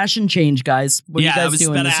 What's your fashion change, guys? What Yeah, are I you guys was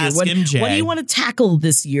doing gonna this year? ask What, MJ. what do you want to tackle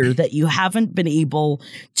this year that you haven't been able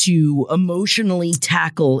to emotionally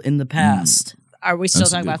tackle in the past? Are we still That's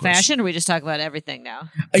a talking good about question. fashion or are we just talking about everything now?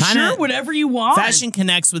 Kinda- Sure, whatever you want. Fashion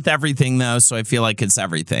connects with everything, though, so I feel like it's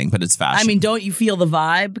everything, but it's fashion. I mean, don't you feel the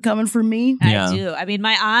vibe coming from me? Yeah. I do. I mean,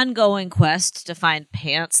 my ongoing quest to find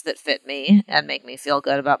pants that fit me and make me feel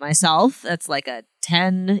good about myself. That's like a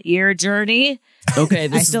 10-year journey. Okay,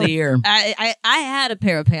 this I is still- the year. I had a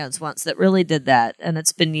pair of pants once that really did that, and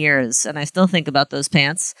it's been years, and I still think about those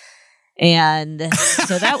pants. And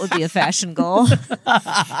so that would be a fashion goal.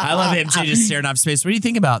 I love MJ just staring off space. What do you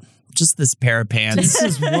think about just this pair of pants? This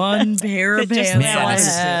is one pair of Just pants man, I this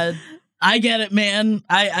is- had. I get it, man.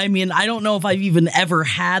 I mean, I don't know if I've even ever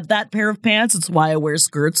had that pair of pants. It's why I wear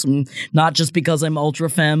skirts, and not just because I'm ultra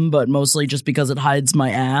femme, but mostly just because it hides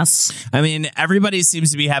my ass. I mean, everybody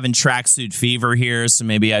seems to be having tracksuit fever here, so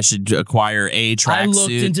maybe I should acquire a tracksuit. I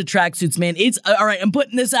looked into tracksuits, man. It's all right. I'm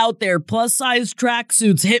putting this out there. Plus size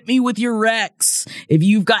tracksuits. Hit me with your recs if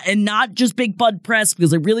you've got, and not just Big Bud Press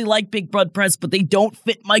because I really like Big Bud Press, but they don't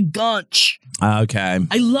fit my gunch. Okay.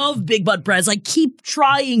 I love Big Bud Press. I keep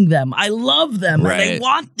trying them. I love them. And I Right.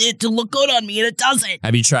 want it to look good on me, and it doesn't.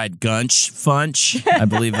 Have you tried Gunch Funch? I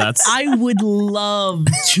believe that's. I would love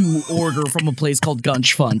to order from a place called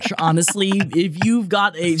Gunch Funch. Honestly, if you've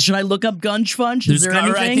got should I look up Gunch Funch? Is there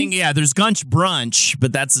anything? I think, yeah, there's Gunch Brunch,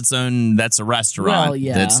 but that's its own, that's a restaurant Well,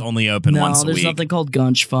 yeah. that's only open No, once a there's week. nothing called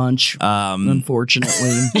Gunch Funch.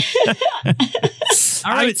 Unfortunately.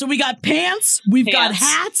 All right, so we got pants, we've got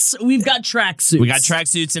hats, we've got tracksuits. We got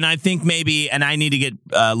tracksuits, and I think maybe, and I need to get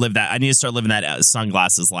live that. I need to start living that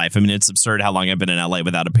sunglasses life. I mean, it's absurd how long I've been in LA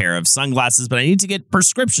without a pair of sunglasses, but I need to get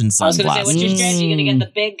prescription sunglasses. your strategy? You're going to get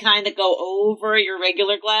the big kind that go over your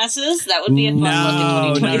regular glasses? That would be a fun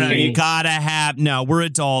look in 2023. You gotta have. No, we're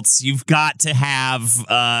adults. You've got to have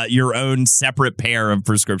your own separate pair of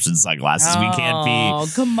prescription sunglasses. We can't be Oh,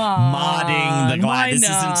 come on. modding the glass. Why This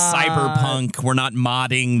isn't not? cyberpunk. We're not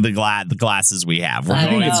modding the glasses we have. We're I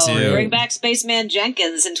going know. to. Bring back Spaceman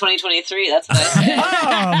Jenkins in 2023. That's what I say.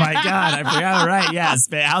 Oh my god! I forgot. Right? Yes.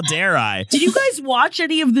 How dare I? Did you guys watch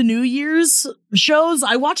any of the New Year's shows?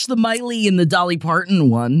 I watched the Miley and the Dolly Parton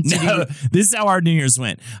one. Did No, this is how our New Year's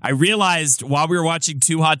went. I realized while we were watching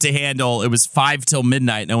Too Hot to Handle, it was 5 till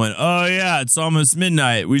midnight, and I went, "Oh yeah, it's almost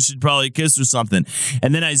midnight. We should probably kiss or something."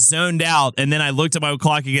 And then I zoned out, and then I looked at my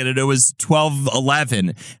clock again, and it was 12:11,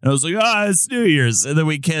 and I was like, "Oh, it's New Year's." And then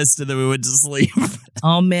we kissed, and then we went to sleep.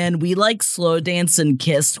 Oh man, we like slow danced and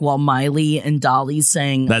kissed while Miley and Dolly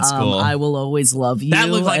sang That's cool. I Will Always Love You. That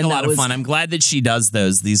looked like and a lot of was- fun. I'm glad that she does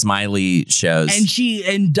these Miley shows. And she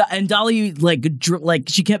and Dolly like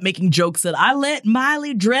she kept making jokes that I let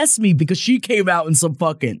Miley dress me because she came out in some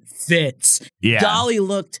fucking fits. Yeah. Dolly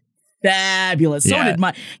looked fabulous. So Yeah. did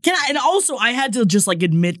and also I had to just like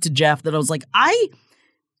admit to Jeff that I was like,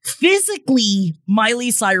 physically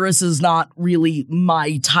Miley Cyrus is not really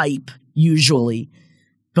my type usually.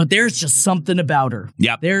 But there's just something about her.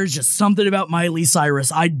 Yep. There's just something about Miley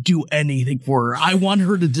Cyrus. I'd do anything for her. I want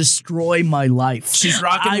her to destroy my life. She's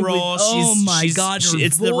rock and roll. God.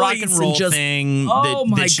 It's the rock and roll thing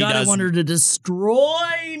that she does. I want her to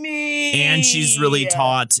destroy me. And she's really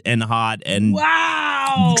taut and hot and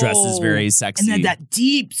dresses very sexy. And then that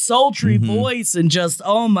deep, sultry voice and just,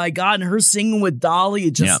 oh my God. And her singing with Dolly,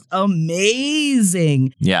 just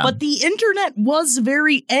amazing. Yeah. But the internet was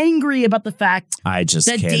very angry about the fact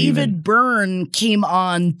that David Byrne came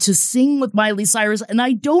on to sing with Miley Cyrus. And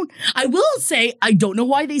I will say, I don't know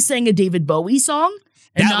why they sang a David Bowie song.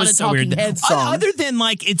 And that not was a so Talking weird. Heads song. Other than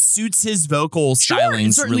it suits his vocal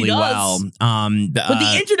stylings really well. But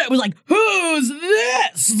the internet was like, "Who's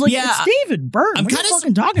this?" It's like, it's David Byrne. I'm kind of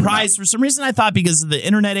surprised for some reason. I thought because of the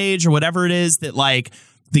internet age or whatever it is that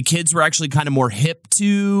the kids were actually kind of more hip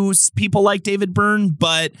to people like David Byrne.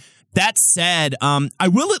 But that said, I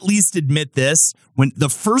will at least admit this. When the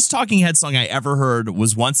first Talking Heads song I ever heard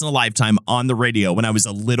was Once in a Lifetime on the radio when I was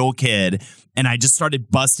a little kid. And I just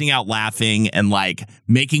started busting out laughing and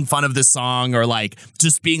making fun of the song or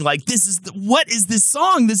just being like, what is this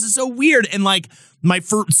song? This is so weird. And my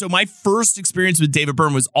first experience with David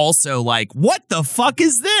Byrne was also what the fuck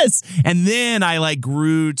is this? And then I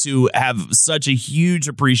grew to have such a huge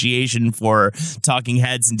appreciation for Talking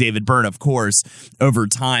Heads and David Byrne, of course, over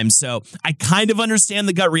time. So I kind of understand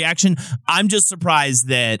the gut reaction. I'm just surprised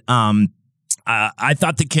that I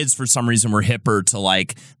thought the kids for some reason were hipper to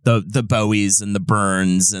the Bowies and the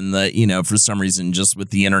Burns and for some reason just with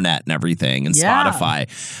the internet and everything and Spotify.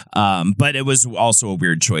 But it was also a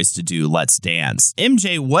weird choice to do Let's Dance.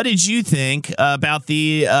 MJ, what did you think about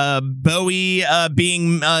the Bowie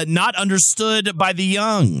being not understood by the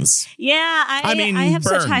youngs? Yeah, I have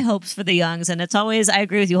such high hopes for the youngs, and it's always, I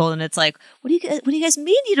agree with you, Holden. It's what do you guys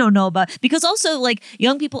mean you don't know about? Because also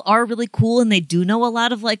young people are really cool and they do know a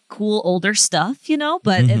lot of cool older stuff,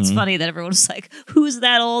 but it's funny that everyone's like, who's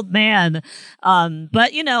that old man?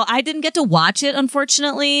 But I didn't get to watch it,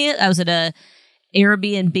 unfortunately. I was at a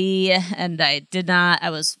Airbnb and I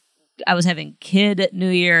was having kid New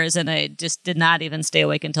Year's and I just did not even stay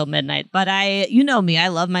awake until midnight. But me, I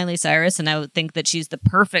love Miley Cyrus and I would think that she's the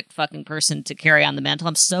perfect fucking person to carry on the mantle.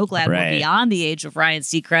 I'm so glad we're beyond the age of Ryan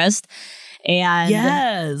Seacrest. And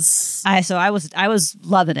yes, I was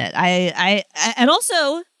loving it. And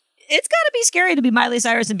also, it's got to be scary to be Miley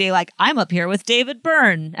Cyrus and be like, I'm up here with David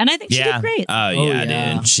Byrne. And I think she did great. Oh,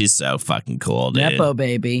 yeah, dude. She's so fucking cool, dude. Nepo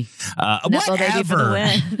baby. Nepo baby for the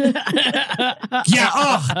win. Yeah,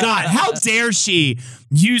 oh, God. How dare she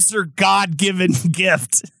use her God-given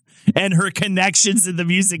gift and her connections in the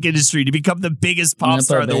music industry to become the biggest pop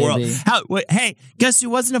star in the world. Hey, guess who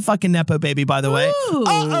wasn't a fucking Nepo baby, by the way? Ooh.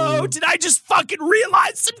 Uh-oh, did I just fucking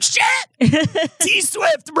realize some shit?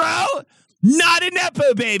 T-Swift, bro. Not a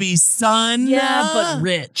Nepo baby, son. Yeah, but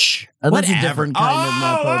rich. That's a different kind of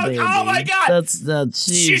Nepo baby. Oh my God.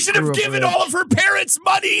 She should have given all of her parents'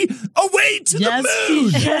 money away to the moon. Yes, she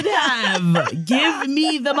should have. Give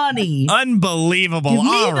me the money. Unbelievable. Give me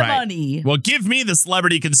all the right. money. Well, give me the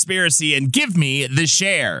celebrity conspiracy and give me the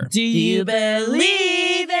share. Do you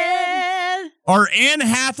believe it? Are Anne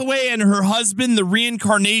Hathaway and her husband the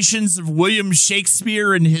reincarnations of William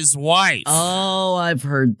Shakespeare and his wife? Oh, I've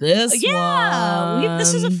heard this one.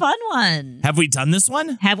 This is a fun one. Have we done this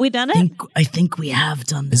one? Have we done it? I think we have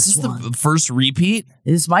done this one. Is this the first repeat?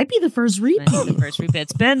 This might be the first repeat.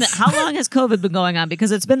 It's been, how long has COVID been going on?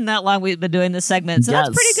 Because it's been that long we've been doing this segment. So that's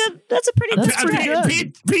pretty good. That's pretty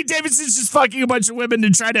good. Pete Davidson's just fucking a bunch of women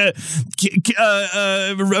to try to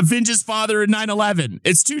avenge his father in 9/11.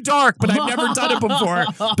 It's too dark, but I've never done it before.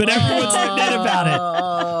 But everyone's written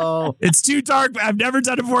about it. It's too dark. I've never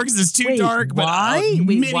done it before because it's too dark. But why?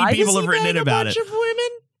 Many people have written about it. Of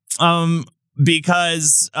women?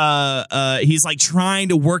 Because he's trying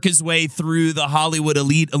to work his way through the Hollywood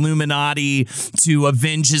elite Illuminati to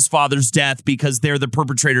avenge his father's death because they're the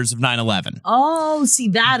perpetrators of 9/11. Oh, see,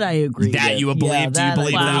 that I agree That with. you believe? Yeah, Do you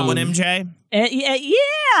believe that one, MJ?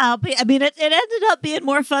 Yeah, I mean, it ended up being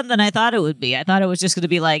more fun than I thought it would be. I thought it was just going to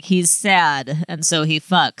be he's sad, and so he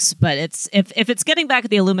fucks. But if it's getting back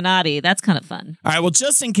at the Illuminati, that's kind of fun. All right, well,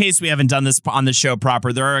 just in case we haven't done this on the show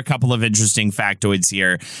proper, there are a couple of interesting factoids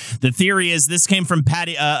here. The theory is this came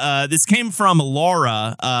from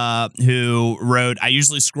Laura, who wrote, I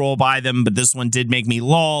usually scroll by them, but this one did make me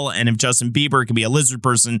lol, and if Justin Bieber can be a lizard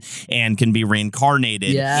person and can be reincarnated.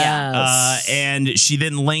 Yes. And she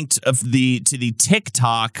then linked to the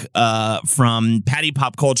TikTok from Patty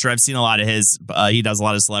Pop Culture. I've seen a lot of his. He does a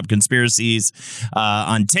lot of celeb conspiracies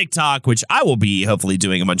on TikTok, which I will be hopefully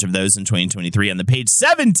doing a bunch of those in 2023 on the Page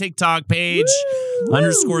 7 TikTok page.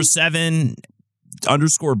 _7.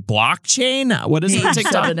 blockchain. What is it? Page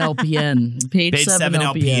TikTok. 7 LPN. Page 7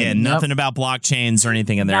 LPN. Yep. Nothing about blockchains or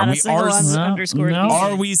anything in there. Not a We single underscore. No.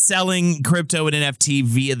 are we selling crypto and NFT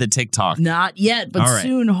via the TikTok? Not yet, but All right.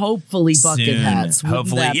 soon, hopefully, bucket Soon. hats. Wouldn't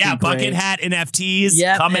Hopefully, that be yeah. Bucket great? hat NFTs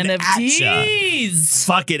Yep, coming at ya. NFTs.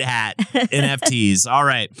 Bucket hat NFTs. All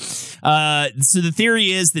right. So the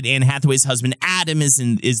theory is that Anne Hathaway's husband Adam is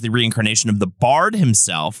the reincarnation of the Bard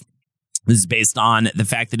himself. This is based on the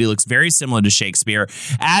fact that he looks very similar to Shakespeare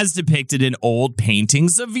as depicted in old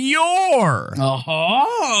paintings of yore.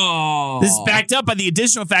 Oh. This is backed up by the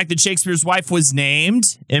additional fact that Shakespeare's wife was named.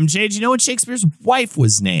 MJ, do you know what Shakespeare's wife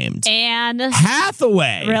was named? And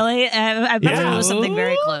Hathaway. really, I bet Yeah. it was something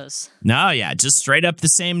very close. No, yeah, just straight up the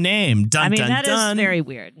same name. Dun, I mean, dun, that is dun. very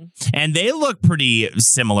weird. And they look pretty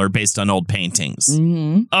similar based on old paintings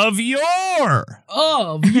Mm-hmm. of yore.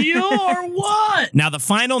 Of your what? Now, the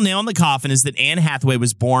final nail in the coffin is that Anne Hathaway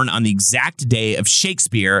was born on the exact day of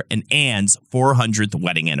Shakespeare and Anne's 400th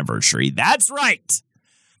wedding anniversary. That's right.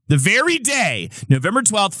 The very day, November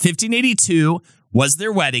 12th, 1582, was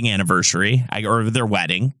their wedding anniversary, or their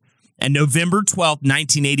wedding. And November 12th,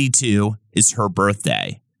 1982, is her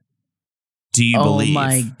birthday. Do you believe? Oh,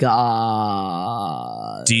 my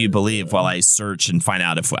God. Do you believe while I search and find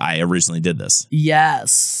out if I originally did this?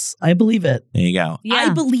 Yes, I believe it. There you go. Yeah. I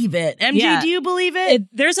believe it. MJ, Yeah. do you believe it?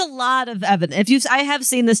 There's a lot of evidence. I have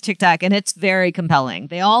seen this TikTok, and it's very compelling.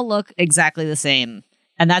 They all look exactly the same,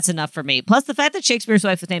 and that's enough for me. Plus, the fact that Shakespeare's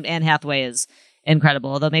wife was named Anne Hathaway is incredible.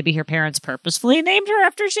 Although maybe her parents purposefully named her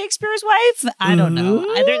after Shakespeare's wife. I don't know.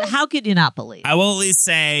 How could you not believe? I will at least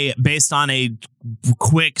say, based on a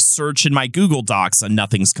quick search in my Google Docs,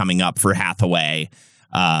 nothing's coming up for Hathaway.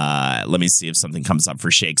 Let me see if something comes up for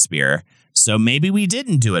Shakespeare. So maybe we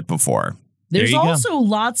didn't do it before. There's There you go. also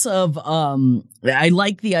lots of, I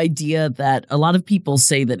like the idea that a lot of people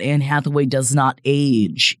say that Anne Hathaway does not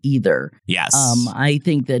age either. Yes. I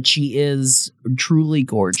think that she is truly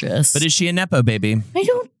gorgeous. But is she a Nepo baby? I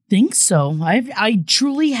don't think so. I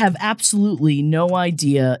truly have absolutely no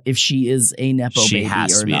idea if she is a Nepo She baby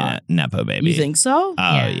has or to be not. a Nepo baby. You think so?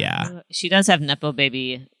 Oh, yeah. She does have Nepo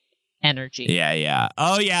baby energy. Yeah.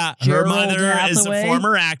 Oh, yeah. Her Gerald mother is a Hathaway?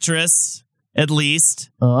 former actress, at least.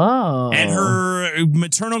 Oh. And her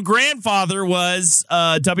maternal grandfather was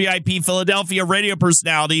WIP Philadelphia radio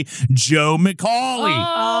personality Joe McCauley.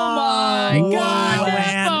 Oh my Whoa, God,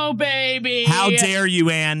 Ann. Nepo baby! How dare you,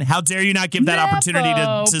 Anne? How dare you not give that opportunity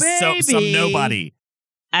to some baby. nobody?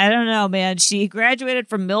 I don't know, man. She graduated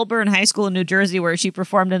from Milburn High School in New Jersey, where she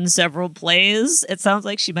performed in several plays. It sounds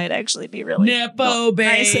like she might actually be really Nepo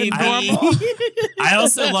nice and baby. normal. I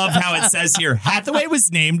also love how it says here, Hathaway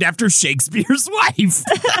was named after Shakespeare's wife.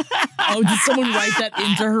 Oh, did someone write that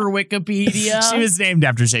into her Wikipedia? She was named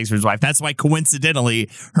after Shakespeare's wife. That's why, coincidentally,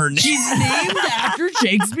 her name... She's named after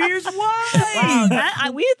Shakespeare's wife. Wow,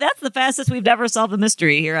 that's the fastest we've ever solved a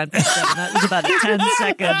mystery here on Page 7. That was about a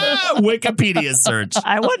 10-second. Wikipedia search.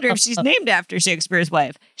 I wonder if she's named after Shakespeare's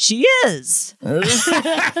wife. She is. Good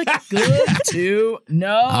to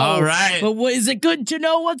know. All right. But is it good to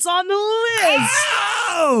know what's on the list?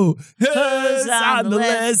 Oh, who's on the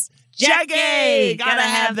list? Jackie, gotta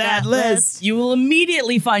have that list. You will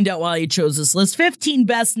immediately find out why he chose this list. 15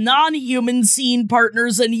 best non-human scene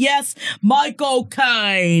partners. And yes, Michael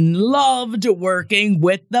Caine loved working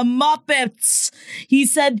with the Muppets. He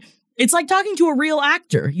said, it's like talking to a real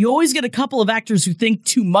actor. You always get a couple of actors who think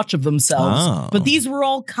too much of themselves. Oh. But these were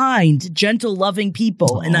all kind, gentle, loving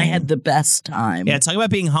people, and I had the best time. Yeah, talk about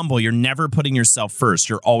being humble. You're never putting yourself first.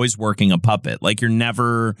 You're always working a puppet. Like, you're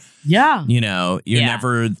never, Yeah. you're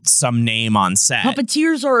never some name on set.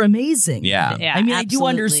 Puppeteers are amazing. Yeah. Yeah, I mean, I do absolutely.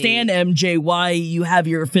 understand, MJ, why you have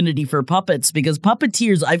your affinity for puppets, because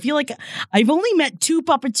puppeteers, I feel like I've only met 2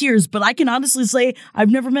 puppeteers, but I can honestly say I've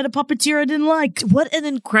never met a puppeteer I didn't like. What an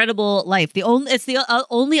incredible life. It's the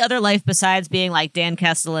only other life besides being like Dan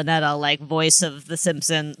Castellaneta, like voice of The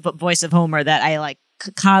Simpsons, but voice of Homer, that I like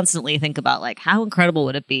constantly think about. Like, how incredible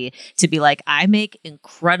would it be to be like, I make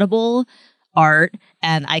incredible art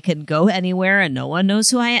and I can go anywhere and no one knows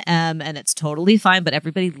who I am and it's totally fine, but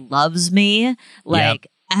everybody loves me. Like,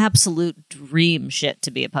 absolute dream shit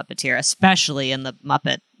to be a puppeteer, especially in the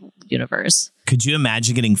Muppet universe. Could you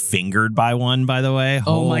imagine getting fingered by one, by the way?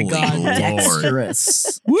 Oh my Holy God, Lord.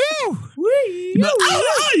 dexterous. Woo!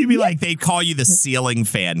 You'd be like, they'd call you the ceiling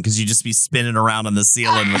fan because you'd just be spinning around on the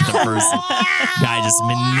ceiling with the person. Guy just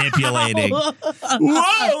manipulating. Whoa!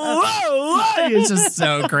 It's just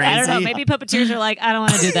so crazy. I don't know. Maybe puppeteers are like, I don't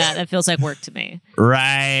want to do that. It feels like work to me.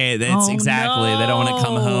 Right. That's exactly. They don't want to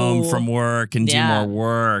come home from work and do more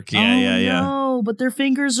work. Yeah. No, but their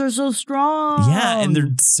fingers are so strong. Yeah, and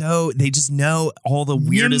they just know all the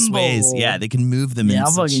weirdest ways. Yeah, they can move them in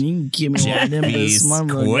such you can give me one of them this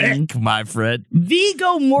quick, my friend.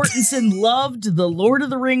 Viggo Mortensen loved the Lord of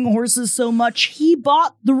the Ring horses so much, he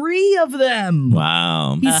bought 3 of them.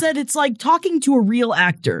 Wow. He said it's like talking to a real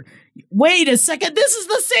actor. Wait a second, this is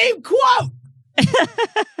the same quote! That's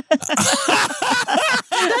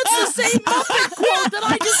the same Muppet quote that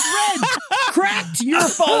I just read. Cracked, you're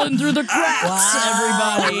falling through the cracks,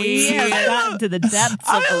 everybody. We have gotten to the depths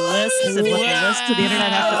of the list and what the list to the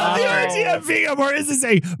internet have to offer. The idea of Viggo Mortensen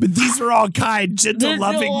saying, but these are all kind, gentle,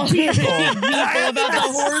 loving people. About the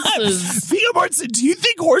horses. Viggo Mortensen, do you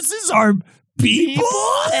think horses are people?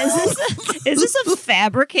 Is this a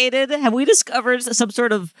fabricated? Have we discovered some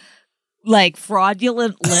sort of like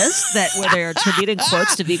fraudulent list where they're attributing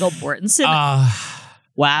quotes to Viggo Mortensen?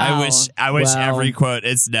 Wow. I wish every quote.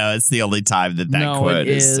 It's the only time that quote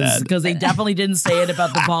is said. Because they definitely didn't say it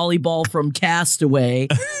about the volleyball from Castaway.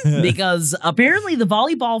 Because apparently the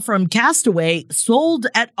volleyball from Castaway sold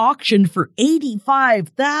at auction for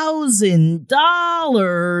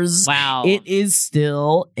 $85,000. Wow. It is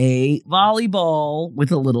still a volleyball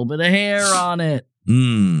with a little bit of hair on it.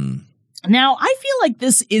 Now, I feel like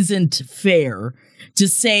this isn't fair to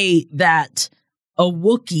say that a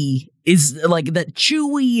Wookiee is like that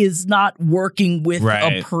Chewie is not working with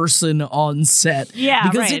a person on set. Yeah,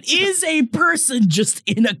 because it is a person just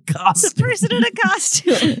in a costume. It's a person in a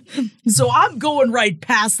costume. So I'm going right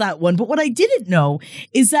past that one. But what I didn't know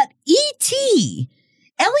is that E.T.,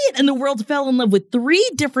 Elliot and the world fell in love with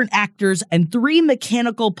 3 different actors and 3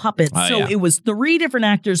 mechanical puppets. It was 3 different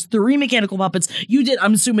actors, 3 mechanical puppets. You did,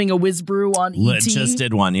 I'm assuming, a whiz brew on E.T.? Just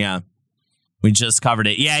did one, yeah. We just covered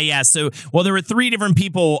it. Yeah. So, there were 3 different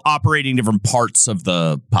people operating different parts of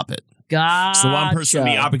the puppet. Gotcha. So one person would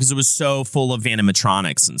be out because it was so full of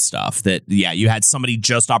animatronics and stuff that, you had somebody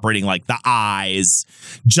just operating like the eyes,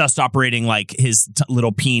 just operating like his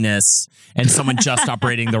little penis, and someone just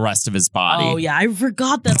operating the rest of his body. Oh, yeah. I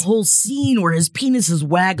forgot that whole scene where his penis is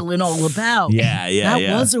waggling all about. Yeah.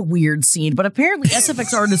 That was a weird scene. But apparently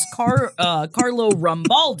SFX artist Carlo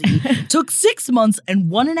Rambaldi took 6 months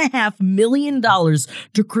and $1.5 million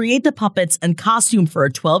to create the puppets and costume for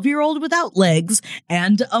a 12-year-old without legs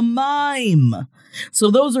and a mime. So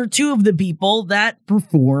those are 2 of the people that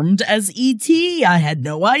performed as E.T. I had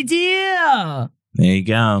no idea. There you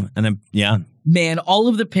go. And then, Man, all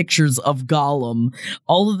of the pictures of Gollum,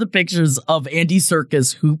 all of the pictures of Andy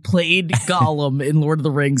Serkis, who played Gollum in Lord of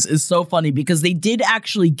the Rings, is so funny because they did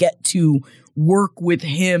actually get to work with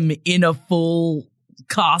him in a full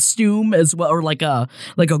costume as well, or like a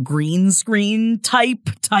green screen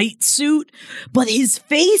type tight suit, but his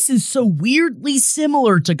face is so weirdly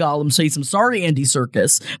similar to Gollum. So I'm sorry, Andy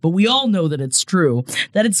Serkis, but we all know that it's true,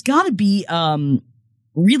 that it's got to be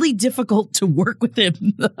really difficult to work with him.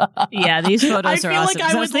 Yeah, these photos are awesome.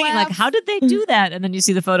 Like I was thinking, how did they do that? And then you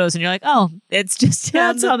see the photos and you're like, oh, it's just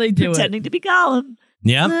that's how they do pretending to be Gollum.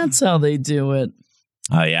 Yeah, that's how they do it.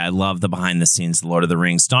 Oh, yeah. I love the behind the scenes of Lord of the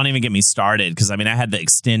Rings. Don't even get me started because, I had the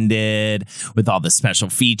extended with all the special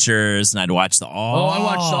features and I'd watch I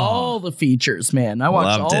watched all the features, man. I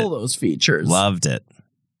watched all those features. Loved it.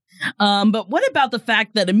 But what about the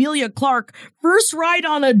fact that Emilia Clarke first ride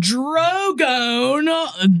on a Drogon?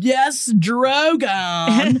 Yes,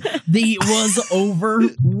 Drogon. Was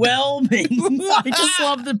overwhelming. I just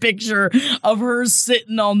love the picture of her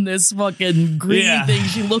sitting on this fucking green thing.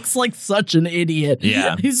 She looks like such an idiot.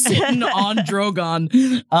 Yeah. Who's sitting on Drogon.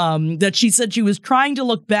 That she said she was trying to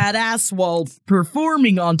look badass while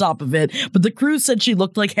performing on top of it. But the crew said she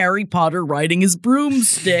looked like Harry Potter riding his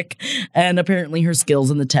broomstick. And apparently her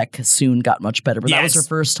skills in the tech soon got much better, but that was her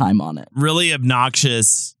first time on it. Really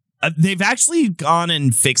obnoxious. They've actually gone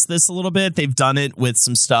and fixed this a little bit. They've done it with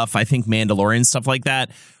some stuff, I think Mandalorian stuff like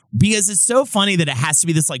that, because it's so funny that it has to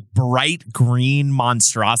be this like bright green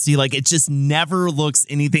monstrosity. Like it just never looks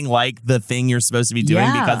anything like the thing you're supposed to be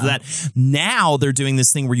doing because of that. Now they're doing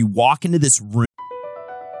this thing where you walk into this room.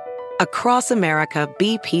 Across America,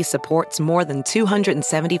 BP supports more than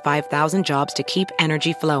 275,000 jobs to keep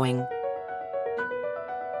energy flowing.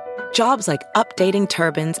 Jobs like updating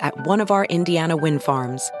turbines at one of our Indiana wind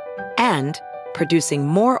farms and producing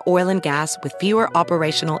more oil and gas with fewer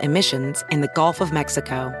operational emissions in the Gulf of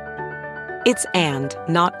Mexico. It's and,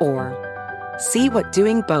 not or. See what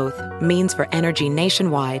doing both means for energy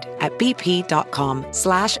nationwide at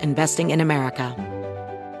bp.com/investing in America.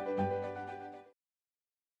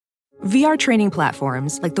 VR training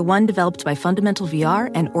platforms like the one developed by Fundamental VR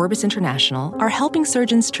and Orbis International are helping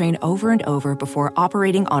surgeons train over and over before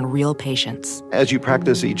operating on real patients. As you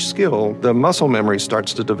practice each skill, the muscle memory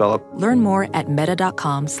starts to develop. Learn more at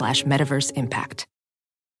meta.com/metaverseimpact.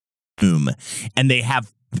 And they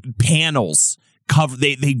have panels cover.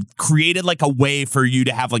 They created like a way for you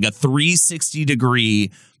to have like a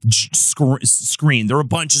 360-degree screen. There are a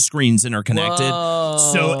bunch of screens interconnected. Whoa.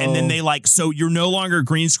 So, and then so you're no longer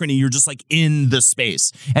green screening. You're just like in the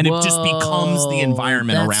space, and it just becomes the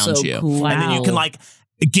environment That's around so you. cool. And then you can like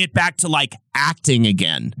get back to like acting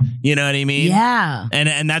again. You know what I mean? Yeah.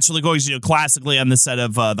 And that's really cool. You know, classically on the set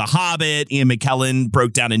of The Hobbit, Ian McKellen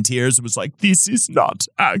broke down in tears and was like, "This is not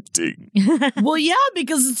acting." Well, yeah,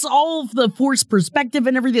 because it's all of the forced perspective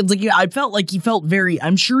and everything. It's like I felt like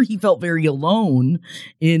I'm sure he felt very alone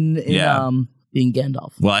in being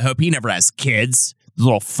Gandalf. Well, I hope he never has kids.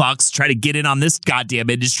 Little fucks try to get in on this goddamn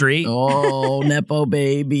industry. Oh, Nepo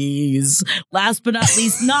babies. Last but not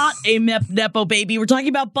least, not a Nepo baby. We're talking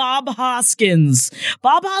about Bob Hoskins.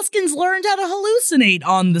 Bob Hoskins learned how to hallucinate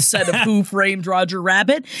on the set of Who Framed Roger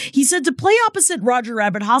Rabbit. He said to play opposite Roger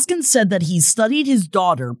Rabbit, Hoskins said that he studied his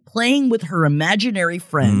daughter playing with her imaginary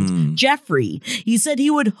friend, Jeffrey. He said he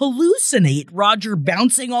would hallucinate Roger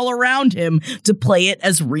bouncing all around him to play it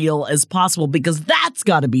as real as possible, because that's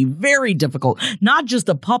got to be very difficult. Not just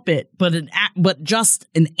a puppet, but just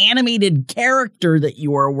an animated character that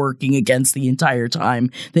you are working against the entire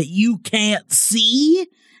time that you can't see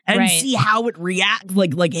and see how it reacts,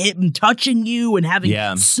 like him touching you and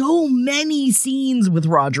having so many scenes with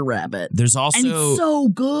Roger Rabbit. There's also, and it's so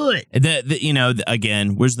good.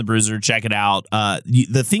 Again, Where's the Bruiser? Check it out.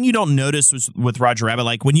 The thing you don't notice with Roger Rabbit,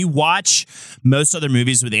 like when you watch most other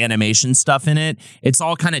movies with animation stuff in it, it's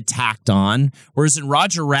all kind of tacked on. Whereas in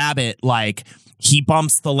Roger Rabbit, like, he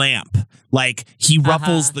bumps the lamp, like he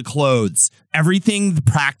ruffles the clothes. Everything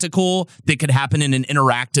practical that could happen in an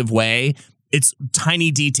interactive way, it's tiny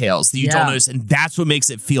details that you don't notice. And that's what makes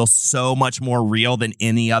it feel so much more real than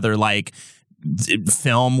any other like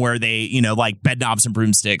film where they, like Bedknobs and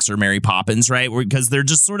Broomsticks or Mary Poppins, right? Because they're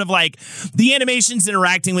just sort of like the animation's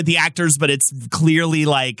interacting with the actors, but it's clearly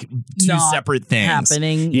like two separate things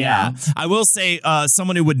happening. Yeah. I will say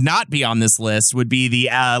someone who would not be on this list would be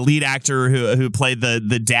the lead actor who played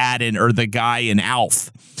the dad or the guy in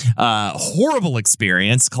Alf. Horrible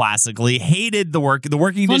experience. Classically hated the work. The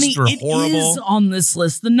working conditions were horrible. It is on this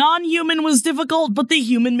list. The non-human was difficult, but the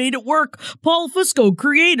human made it work. Paul Fusco,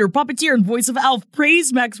 creator, puppeteer, and voice of Alf,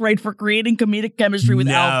 praised Max Wright for creating comedic chemistry with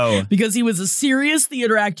Alf because he was a serious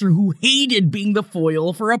theater actor who hated being the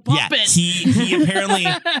foil for a puppet. Yeah, he apparently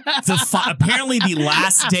apparently the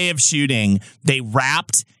last day of shooting they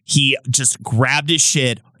wrapped. He just grabbed his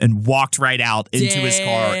shit and walked right out into his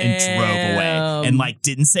car and drove away and like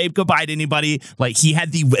didn't say goodbye to anybody. Like he had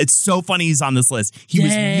it's so funny he's on this list. He was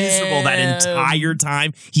miserable that entire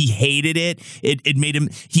time. He hated it. It made him,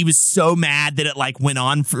 he was so mad that it like went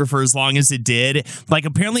on for as long as it did. Like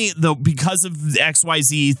apparently because of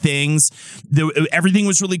XYZ things, everything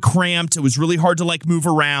was really cramped. It was really hard to like move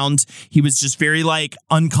around. He was just very like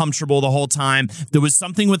uncomfortable the whole time. There was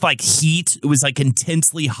something with like heat. It was like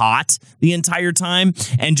intensely hot the entire time,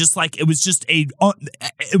 and just like it was just it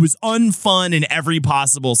was unfun in every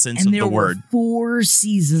possible sense of the word. 4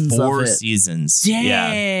 seasons. Four seasons. Damn.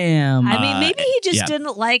 Yeah. I mean, maybe he just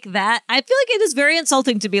didn't like that. I feel like it is very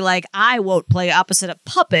insulting to be like, I won't play opposite a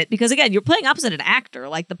puppet, because again, you're playing opposite an actor.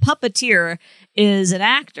 Like the puppeteer is an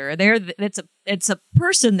actor. It's a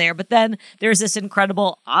person there, but then there's this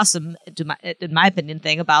incredible, awesome, in my opinion,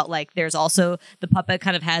 thing about like there's also the puppet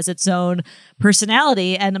kind of has its own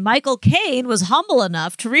personality, and Michael Caine was humble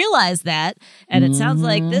enough to realize that, and it sounds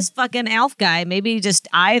like this fucking Alf guy maybe just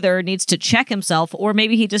either needs to check himself, or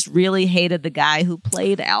maybe he just really hated the guy who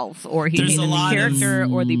played Alf, or he hated the character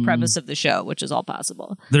or the premise of the show, which is all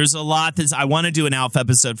possible. There's a lot I want to do an Alf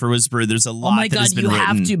episode for Whisperer. There's a lot that has been written. Oh my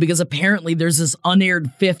God, you have to, because apparently there's this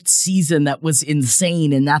unaired 5th season that was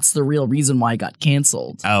insane, and that's the real reason why it got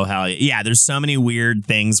canceled. Oh, hell yeah. Yeah, there's so many weird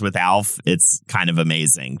things with Alf. It's kind of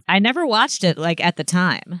amazing. I never watched it like at the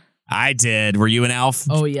time. I did. Were you an Alf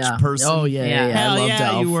person? Oh, yeah. Hell I loved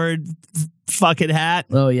yeah, Alf. you were fucking hat.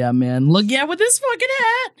 Oh, yeah, man. Look, with this fucking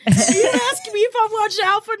hat. You asking me if I watched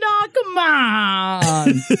Alf or not? Come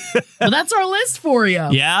on. Well, that's our list for you.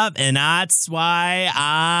 Yep, and that's why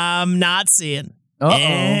I'm not seeing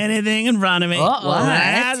anything in front of me.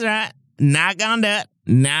 That's right. Not gonna do it.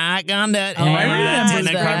 Not gonna do it. Oh, I remember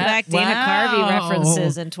Bring back Dana Carvey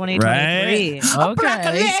references in 2023. Right? Okay.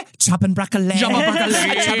 Broccoli. Chopping broccoli. Chopping broccoli.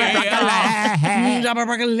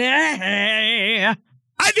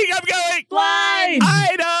 I think I'm going. Fly.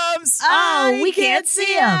 Item comes. We can't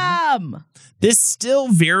see him. This still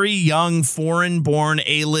very young, foreign-born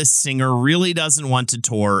A-list singer really doesn't want to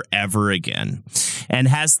tour ever again and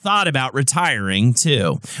has thought about retiring,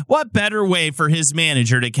 too. What better way for his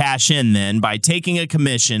manager to cash in than by taking a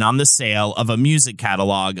commission on the sale of a music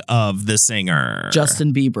catalog of the singer?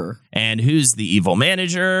 Justin Bieber. And who's the evil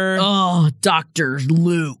manager? Oh, Dr.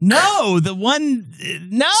 Luke. No, the one...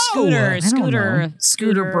 No!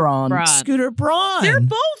 Scooter Braun. Scooter Braun. They're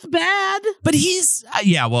both bad. But he's...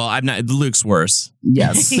 I'm not... Luke's worse.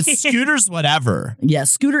 Yes. But Scooter's whatever. Yeah,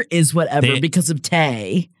 Scooter is whatever because of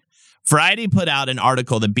Tay. Variety put out an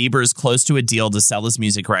article that Bieber is close to a deal to sell his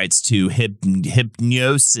music rights to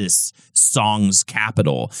Hypnosis Songs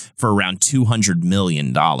Capital for around $200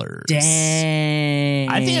 million. Dang.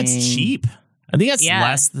 I think that's cheap. I think that's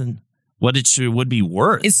less than what it would be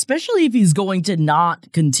worth. Especially if he's going to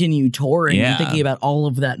not continue touring and thinking about all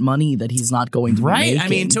of that money that he's not going to be making. I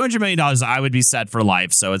mean, $200 million, I would be set for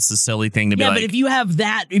life, so it's a silly thing to be like. Yeah, but if you have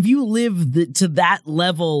that, if you live to that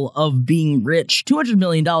level of being rich, $200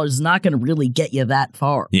 million is not going to really get you that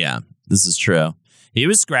far. Yeah, this is true. He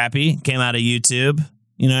was scrappy, came out of YouTube.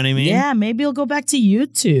 You know what I mean? Yeah, maybe he'll go back to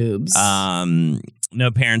YouTube's.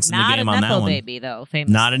 No parents in the game on that one. Not a Nepo baby, though.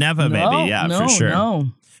 Famously. Not a Nepo baby, for sure. No.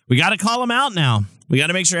 We got to call him out now. We got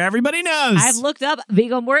to make sure everybody knows. I've looked up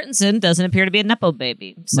Viggo Mortensen doesn't appear to be a Nepo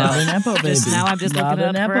baby. So not a Nepo baby. Now I'm just looking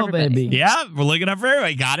it up for everybody. Yeah, we're looking up for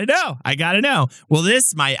everybody. I got to know. Well,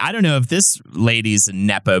 I don't know if this lady's a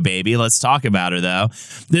Nepo baby. Let's talk about her, though.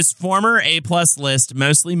 This former A-plus list,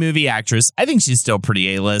 mostly movie actress, I think she's still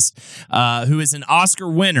pretty A-list, who is an Oscar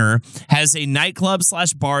winner, has a nightclub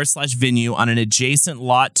 /bar/venue on an adjacent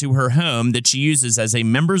lot to her home that she uses as a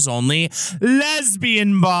members-only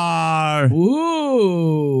lesbian bar. Ooh.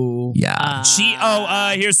 Yeah.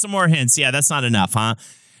 Here's some more hints. Yeah, that's not enough, huh?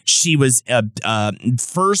 She was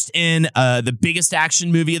first in the biggest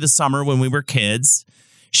action movie of the summer when we were kids.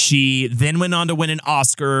 She then went on to win an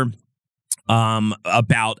Oscar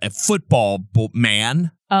about a football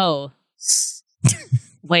man. Oh.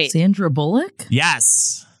 Wait. Sandra Bullock?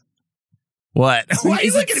 Yes. What? Why are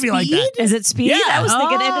you looking at me like that? Is it Speed? Yeah. I was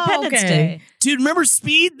thinking Independence Day. Dude, remember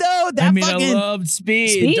Speed, though? I loved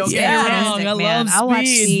Speed. Don't get me wrong. I love Speed. I'll watch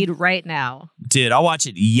Speed right now. Dude, I'll watch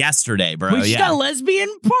it yesterday, bro. Wait, she got a lesbian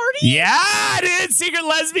party? Yeah, dude. Secret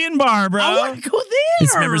lesbian bar, bro. I want to go there.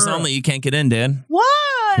 It's members only. You can't get in, dude.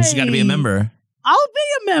 Why? You got to be a member. I'll be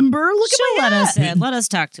a member. Look She'll at my let hat. us in. Let us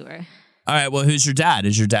talk to her. All right, well, who's your dad?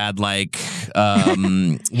 Is your dad like Woody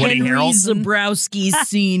Henry Harrelson? Zabrowski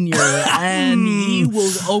Sr., and he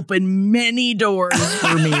will open many doors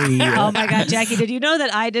for me. Oh my God, Jackie, did you know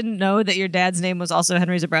that I didn't know that your dad's name was also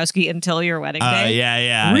Henry Zabrowski until your wedding day?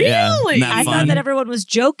 Yeah. Really? Yeah. I thought that everyone was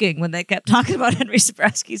joking when they kept talking about Henry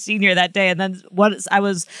Zabrowski Sr. that day. And then I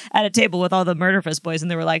was at a table with all the Murder Fist boys,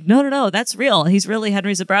 and they were like, no, that's real. He's really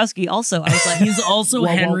Henry Zabrowski also. I was like, he's also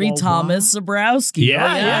Henry Thomas Zabrowski.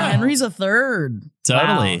 Yeah. Henry's a third.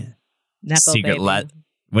 Totally. Wow. Nepo Secret baby.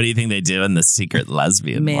 What do you think they do in the secret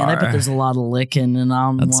lesbian bar? Man, I bet there's a lot of licking, and I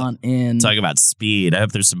want in. Talk about Speed. I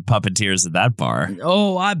hope there's some puppeteers at that bar.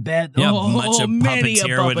 Oh, I bet. Yeah, much of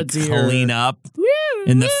puppeteer would clean up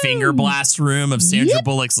in the finger blast room of Sandra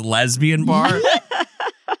Bullock's lesbian bar.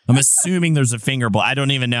 I'm assuming there's a finger blast. I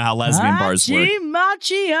don't even know how lesbian bars work.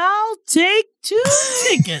 Machi, I'll take 2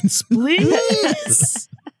 tickets, please.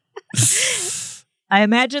 I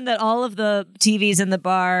imagine that all of the TVs in the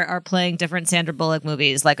bar are playing different Sandra Bullock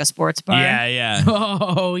movies, like a sports bar. Yeah.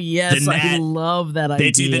 Oh, yes. I love that idea.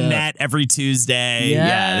 They do the net every Tuesday. Yes.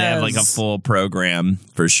 Yeah, they have like a full program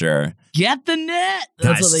for sure. Get the net.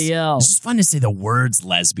 That's what they yell. It's just fun to say the words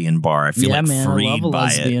lesbian bar. I feel like freed I love a by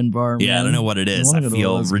lesbian it. bar, man. Yeah, I don't know what it is. I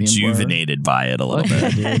feel rejuvenated by it a little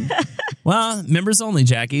bit. Well, members only,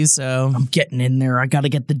 Jackie, so. I'm getting in there. I got to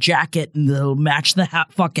get the jacket and they'll match the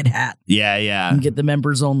fucking hat. Yeah. And get the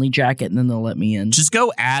members only jacket and then they'll let me in. Just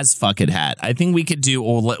go as fucking hat. I think we could do,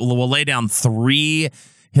 we'll lay down 3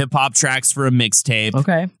 hip hop tracks for a mixtape.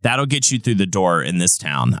 Okay. That'll get you through the door in this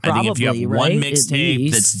town. I think if you have one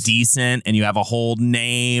mixtape that's decent and you have a whole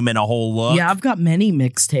name and a whole look. Yeah, I've got many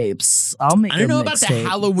mixtapes. I'll make a mixtape. I don't know about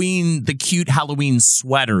the cute Halloween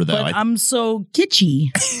sweater, though. But I'm so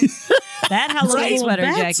kitschy. That Halloween sweater,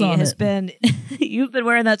 Jackie, has been, you've been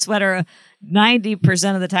wearing that sweater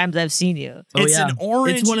 90% of the times I've seen you. It's an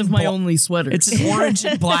orange. It's one of my only sweaters. It's an orange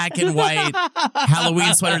and black and white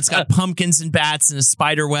Halloween sweater. It's got pumpkins and bats and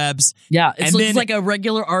spider webs. Yeah, it looks like a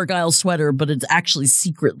regular Argyle sweater, but it's actually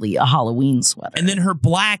secretly a Halloween sweater. And then her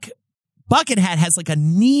black bucket hat has like a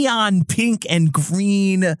neon pink and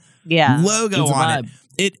green logo on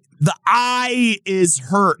it. The eye is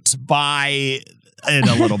hurt by in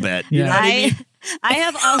a little bit. You know what I mean? I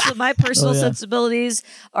have also my personal sensibilities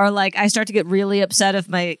are like I start to get really upset if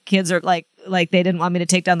my kids are like they didn't want me to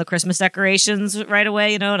take down the Christmas decorations right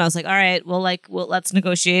away, and I was like, all right, well let's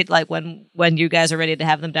negotiate like when you guys are ready to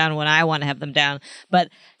have them down, when I want to have them down. But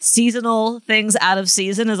seasonal things out of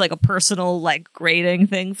season is like a personal like grading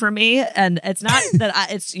thing for me, and it's not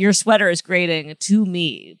that it's your sweater is grading to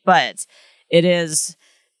me, but it is.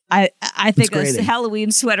 I think a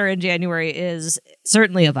Halloween sweater in January is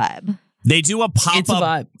certainly a vibe. They do a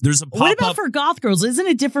pop-up. There's a pop-up. What about for goth girls? Isn't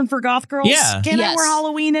it different for goth girls? Yeah. Can I wear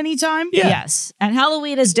Halloween anytime? Yeah. Yes. And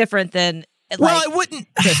Halloween is different than... Well,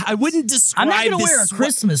 I wouldn't describe. I'm not going to wear a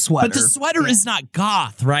Christmas sweater. But the sweater is not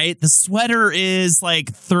goth, right? The sweater is like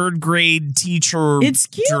third grade teacher it's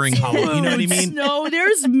cute during Halloween. You know what I mean? No,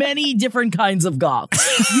 there's many different kinds of goth.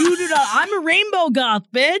 You do not. I'm a rainbow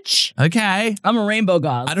goth, bitch. Okay. I'm a rainbow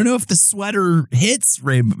goth. I don't know if the sweater hits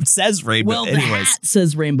rainbow. It says rainbow. Well, anyways. the hat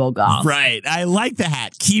says rainbow goth. Right. I like the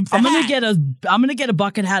hat. Keep the I'm hat. gonna get a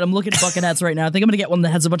bucket hat. I'm looking at bucket hats right now. I think I'm gonna get one that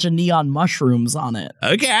has a bunch of neon mushrooms on it.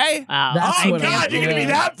 Okay. Wow. That's Oh what God, you're gonna be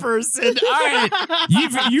that person. All right.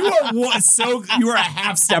 You are a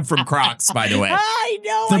half step from Crocs, by the way. I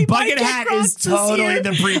know. The I bucket might get hat Crocs is this totally year.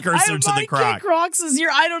 the precursor to the Croc. I might get Crocs this year.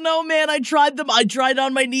 I don't know, man. I tried them. I tried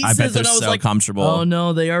on my nieces, I bet they're and I was so like, comfortable. oh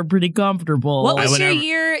no, they are pretty comfortable. What was your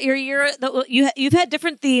year? Your year? You've had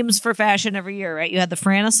different themes for fashion every year, right? You had the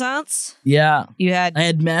Renaissance. Yeah. I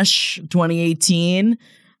had Mesh 2018.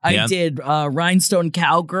 I did Rhinestone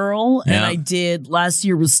Cowgirl, and I did last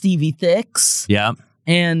year was Stevie Thicks. Yeah.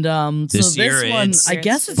 And this one, I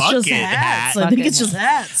guess it's just hats. I think it's just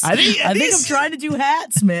hats. I think I'm trying to do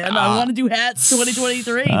hats, man. I want to do hats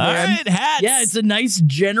 2023. All man. right, hats. Yeah, it's a nice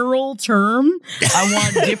general term. I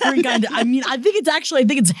want different kind of. I think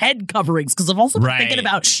it's head coverings because I've also been thinking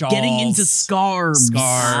about getting into scarves.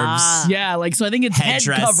 Yeah, so I think it's head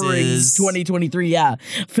coverings 2023. Yeah,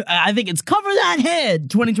 I think it's cover that head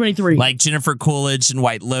 2023. Like Jennifer Coolidge and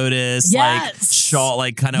White Lotus. Yes. Like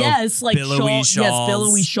shawl, kind of billowy shawls. Yes,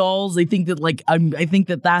 billowy shawls. I think that I think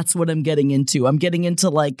that's what I'm getting into. I'm getting into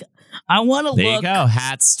I want to look. There you go.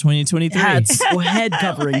 Hats 2023. Hats. Head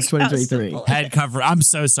coverings 2023. Head cover. I'm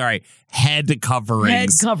so sorry. Head coverings. Head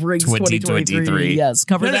coverings 2023. Yes,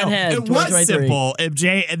 cover that head. It was simple,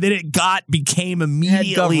 MJ, and then it became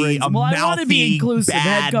immediately a mouthy, I want to be inclusive.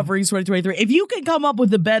 Bad. Head coverings 2023. If you could come up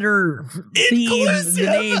with a better theme,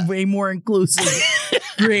 a more inclusive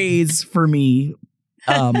phrase for me.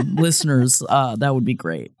 Listeners, that would be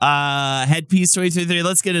great. Headpiece 2023.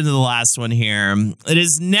 Let's get into the last one here. It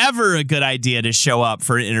is never a good idea to show up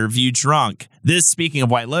for an interview drunk. Speaking of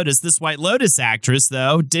White Lotus, this White Lotus actress,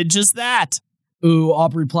 though, did just that. Ooh,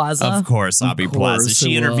 Aubrey Plaza. Of course, Aubrey Plaza.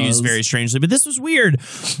 She interviews very strangely, but this was weird.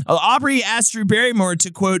 Aubrey asked Drew Barrymore to,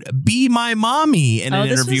 quote, be my mommy in an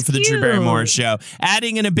interview for the Drew Barrymore show,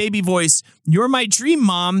 adding in a baby voice, "You're my dream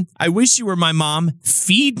mom. I wish you were my mom.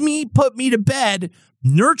 Feed me, put me to bed.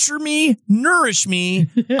 Nurture me, nourish me.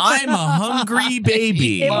 I'm a hungry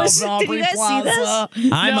baby." Did you guys see this?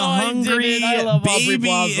 I'm a hungry baby,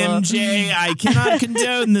 MJ. I cannot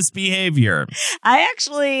condone this behavior. I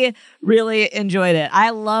actually really enjoyed it. I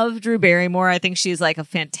love Drew Barrymore. I think she's a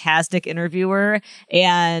fantastic interviewer.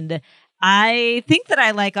 And I think that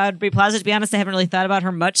I like Aubrey Plaza. To be honest, I haven't really thought about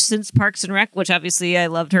her much since Parks and Rec, which obviously I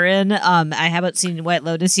loved her in. I haven't seen White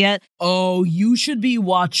Lotus yet. Oh, you should be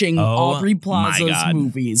watching Aubrey Plaza's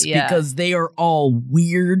movies because they are all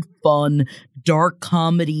weird, fun, dark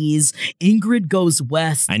comedies. Ingrid Goes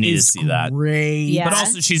West. I need to see that. Great. Yeah. But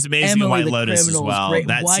also she's amazing in White Lotus as well.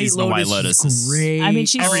 That season of White Lotus is great. I mean,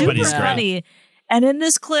 she's super funny. And in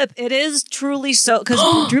this clip, it is truly so,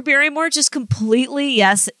 because Drew Barrymore just completely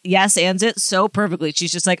yes ands it so perfectly.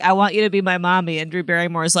 She's just like, I want you to be my mommy. And Drew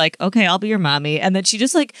Barrymore is like, okay, I'll be your mommy. And then she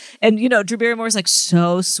just Drew Barrymore is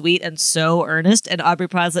so sweet and so earnest. And Aubrey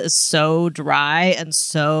Plaza is so dry and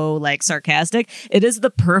so sarcastic. It is the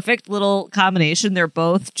perfect little combination. They're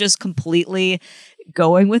both just completely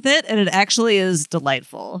going with it. And it actually is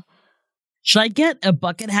delightful. Should I get a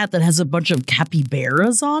bucket hat that has a bunch of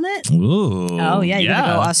capybaras on it? Ooh. Oh, yeah. You're going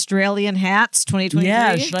to go Australian hats 2023?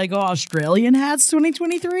 Yeah. Should I go Australian hats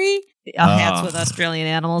 2023? Hats with Australian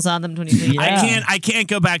animals on them 2023. Yeah. I can't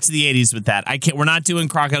go back to the 80s with that. I can't. We're not doing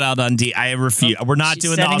Crocodile Dundee. I refuse. We're not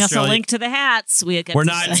doing the Australia. Sending us a link to the hats. We're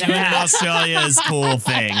not doing Australia's cool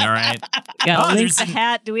thing, all right? Gotta link the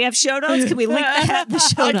hat. Do we have show notes? Can we link the hat in the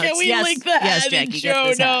show notes? Can we link the hat in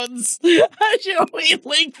show notes? Should we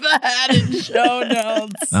link the hat in show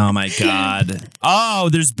notes? Oh, my God. Oh,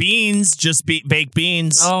 there's beans. Just baked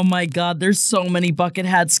beans. Oh, my God. There's so many bucket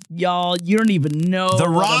hats, y'all. You don't even know. The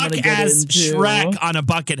Rock has into. Shrek on a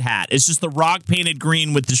bucket hat. It's just The Rock painted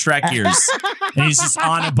green with the Shrek ears. And he's just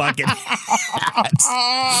on a bucket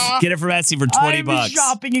hat. Get it from Etsy for $20. I'm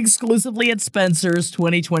shopping exclusively at Spencer's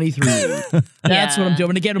 2023. That's what I'm doing. I'm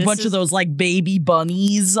gonna get a bunch of those like baby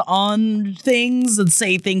bunnies on things and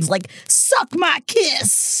say things like "suck my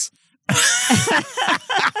kiss." I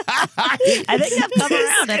think I've come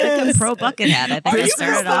around. I think I'm pro bucket hat. I think I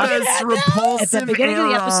started off repulsive at the beginning of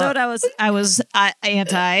the era. episode. I was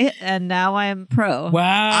anti, and now I'm pro.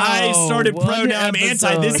 Wow! I started pro, now I'm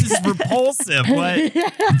anti. This is repulsive. What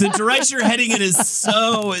the direction you're heading in is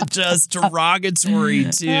so just derogatory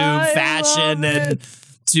to fashion and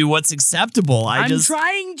to what's acceptable. I'm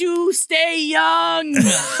trying to stay young.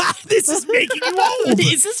 This is making you old.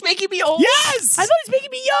 Is this making me old? Yes. I thought it's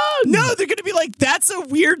making me young. No, they're gonna be like, that's a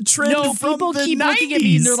weird trend. No, from people the keep 90s. looking at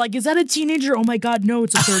me and they're like, "Is that a teenager?" Oh my god, no,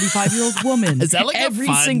 it's a 35-year-old woman. Is that like every a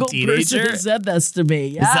fun single teenager? person has said this to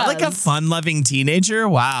me? Is that like a Yes. fun-loving teenager?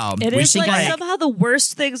 Wow. It We is should, like somehow the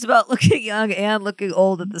worst things about looking young and looking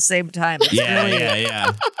old at the same time. It's really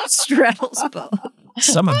yeah. straddles both.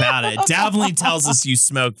 Some about it. Definitely tells us you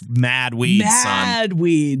smoke mad weed, son. Mad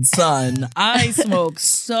weed, son. I smoke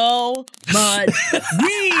so much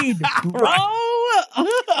weed, bro.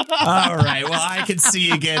 All right. Well, I can see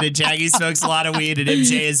again that Jackie smokes a lot of weed and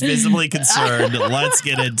MJ is visibly concerned. Let's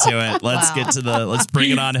get into it. Let's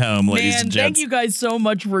bring it on home, ladies Man, and thank gents. you guys so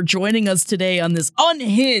much for joining us today on this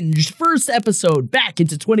unhinged first episode back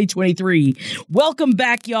into 2023. Welcome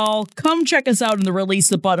back, y'all. Come check us out in the Release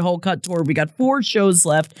the Butthole Cut Tour. We got 4 shows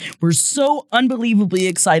left. We're so unbelievably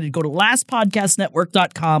excited. Go to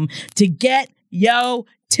lastpodcastnetwork.com to get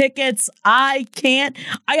tickets. I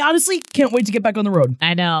honestly can't wait to get back on the road.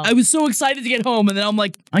 I know. I was so excited to get home, and then I'm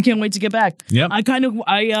like, I can't wait to get back. Yep.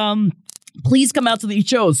 Please come out to these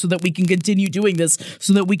shows so that we can continue doing this,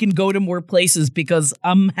 so that we can go to more places, because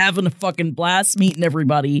I'm having a fucking blast meeting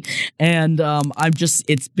everybody, and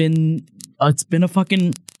it's been a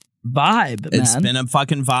fucking vibe, man. It's been a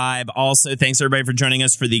fucking vibe. Also, thanks everybody for joining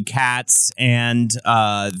us for the Cats and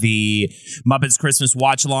the Muppets Christmas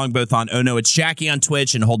watch along, both on Oh No It's Jackie on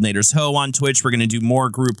Twitch and Holdnator's Ho on Twitch. We're going to do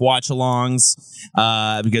more group watch alongs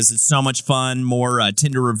because it's so much fun. More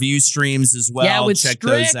Tinder review streams as well. Yeah, with check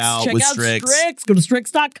Strix. those out Check with out Strix. Strix. Go to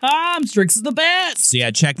Strix.com. Strix is the best. So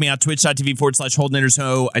yeah, check me out, twitch.tv/Holdnator's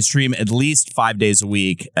Ho. I stream at least 5 days a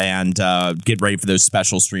week, and get ready for those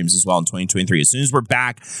special streams as well in 2023. As soon as we're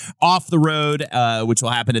back off the road, which will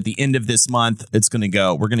happen at the end of this month, we're gonna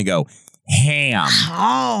go ham.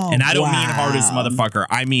 And I don't mean hard as a motherfucker.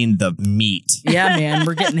 I mean the meat. Yeah, man.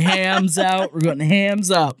 We're getting hams out. We're getting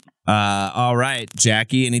hams up. All right,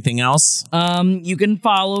 Jackie, anything else? You can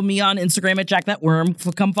follow me on Instagram at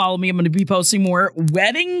JackThatWorm. Come follow me. I'm going to be posting more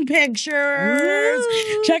wedding pictures.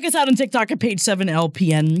 Check us out on TikTok at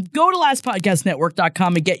page7LPN. Go to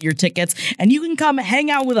lastpodcastnetwork.com and get your tickets. And you can come hang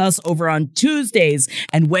out with us over on Tuesdays.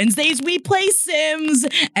 And Wednesdays we play Sims.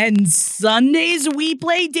 And Sundays we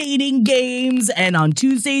play dating games. And on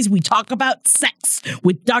Tuesdays we talk about sex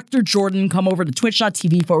with Dr. Jordan. Come over to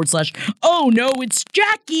twitch.tv/Oh No It's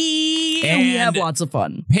Jackie. And we have lots of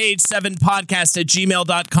fun.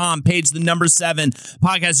 Page7podcast@gmail.com. Page 7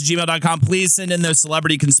 podcast@gmail.com. Please send in those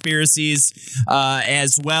celebrity conspiracies,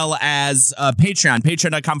 as well as Patreon.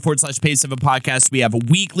 Patreon.com/page7podcast. We have a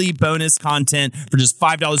weekly bonus content for just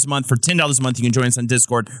 $5 a month. For $10 a month, you can join us on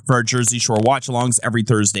Discord for our Jersey Shore watch-alongs every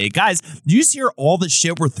Thursday. Guys, do you just hear all the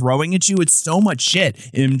shit we're throwing at you? It's so much shit.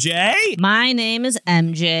 MJ? My name is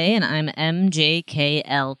MJ, and I'm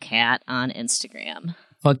MJKLCat on Instagram.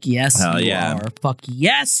 Fuck yes, Hell you yeah. are. Fuck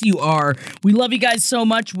yes, you are. We love you guys so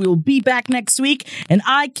much. We'll be back next week, and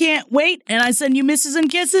I can't wait. And I send you misses and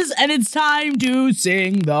kisses, and it's time to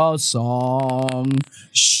sing the song.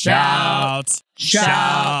 Shout.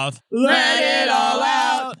 Let it all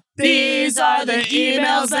out. These are the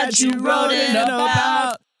emails that you wrote in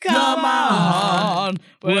about. Come on,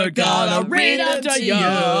 we're gonna read them to you.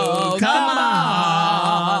 Come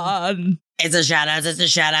on. It's a shout out.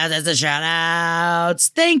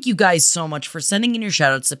 Thank you guys so much for sending in your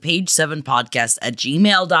shout outs to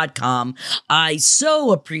page7podcast@gmail.com. I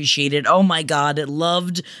so appreciate it. Oh my God. I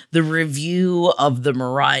loved the review of the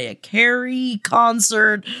Mariah Carey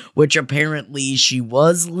concert, which apparently she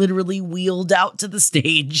was literally wheeled out to the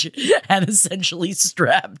stage and essentially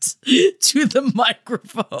strapped to the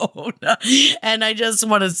microphone. And I just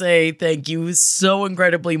want to say thank you so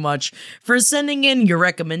incredibly much for sending in your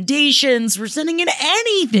recommendations, for sending in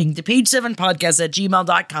anything to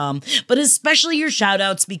page7podcast@gmail.com, but especially your shout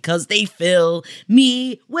outs because they fill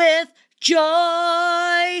me with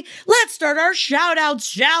joy. Let's start our shout outs,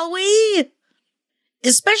 shall we?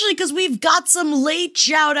 especially because we've got some late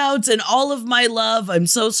shout outs and all of my love. I'm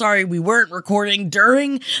so sorry we weren't recording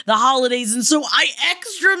during the holidays, and so I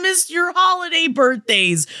extra missed your holiday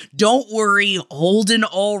birthdays. Don't worry, Holden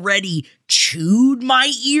already chewed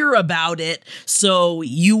my ear about it, so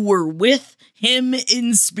you were with him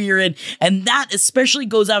in spirit, and that especially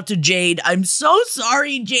goes out to Jade. I'm so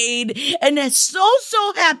sorry, Jade, and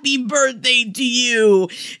so happy birthday to you.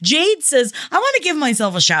 Jade says, I want to give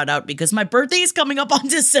myself a shout out because my birthday is coming up on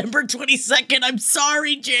December 22nd. I'm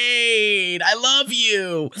sorry, Jade. I love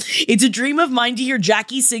you. It's a dream of mine to hear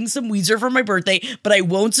Jackie sing some Weezer for my birthday, but I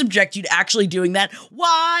won't subject you to actually doing that.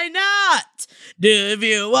 Why not? If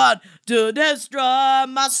you want to destroy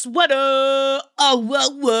my sweater, oh, whoa,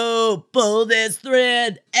 whoa, pull this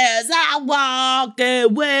thread as I walk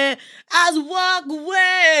away,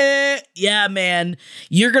 Yeah, man,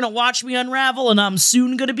 you're gonna watch me unravel and I'm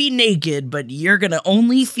soon gonna be naked, but you're gonna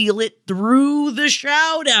only feel it through the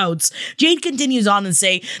shout-outs. Jade continues on and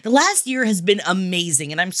say, the last year has been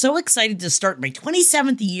amazing and I'm so excited to start my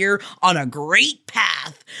 27th year on a great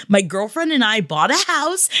path. My girlfriend and I bought a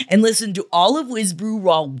house and listened to all of Wizbrew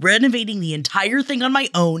while renovating the entire thing on my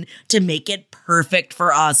own to make it perfect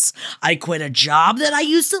for us. I quit a job that I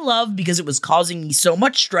used to love because it was causing me so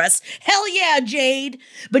much stress. Hell yeah, Jade!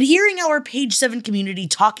 But hearing our Page 7 community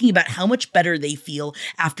talking about how much better they feel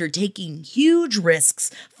after taking huge risks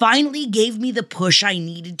finally gave me the push I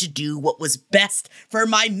needed to do what was best for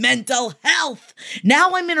my mental health.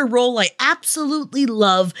 Now I'm in a role I absolutely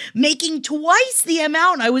love, making twice the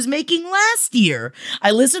amount I was making last year.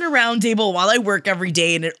 I listen to Roundtable while I work every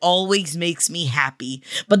day and it always makes me happy.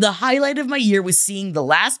 But the highlight of my year was seeing the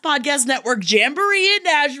last Podcast Network Jamboree in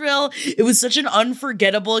Nashville. It was such an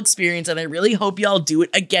unforgettable experience and I really hope y'all do it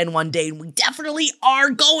again one day. And we definitely are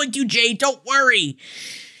going to, Jade. Don't worry.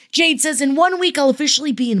 Jade says, in 1 week, I'll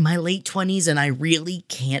officially be in my late 20s and I really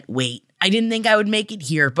can't wait. I didn't think I would make it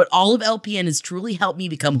here, but all of LPN has truly helped me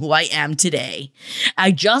become who I am today.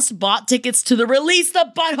 I just bought tickets to the Release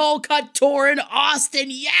the Butthole Cut tour in Austin,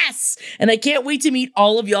 yes! And I can't wait to meet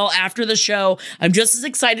all of y'all after the show. I'm just as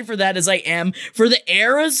excited for that as I am for the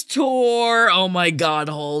Eras tour. Oh my God,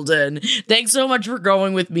 Holden. Thanks so much for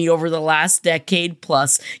growing with me over the last decade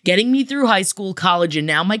plus, getting me through high school, college, and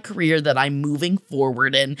now my career that I'm moving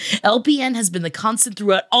forward in. LPN has been the constant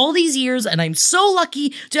throughout all these years, and I'm so lucky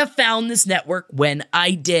to have found this network when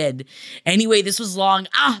I did. Anyway, this was long,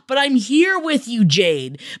 but I'm here with you,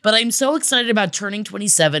 Jade. But I'm so excited about turning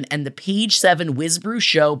 27 and the Page 7 Wizbrew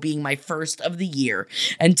show being my first of the year.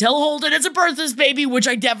 And tell Holden it's a birthday baby, which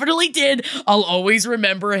I definitely did. I'll always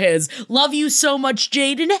remember his. Love you so much,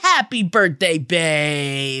 Jade, and happy birthday,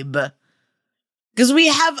 babe. Because we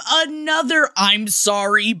have another I'm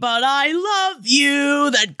sorry, but I love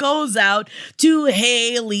you that goes out to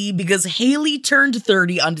Haley because Haley turned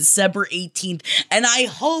 30 on December 18th. And I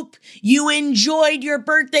hope you enjoyed your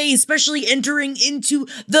birthday, especially entering into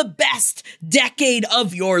the best decade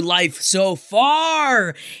of your life so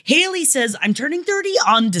far. Haley says, I'm turning 30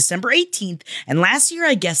 on December 18th. And last year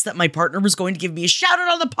I guessed that my partner was going to give me a shout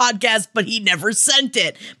out on the podcast, but he never sent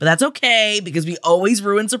it. But that's okay because we always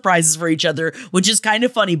ruin surprises for each other, which is kind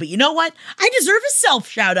of funny, but you know what? I deserve a self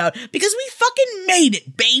shout out because we fucking made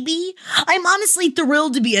it, baby. I'm honestly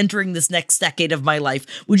thrilled to be entering this next decade of my life,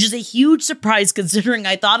 which is a huge surprise considering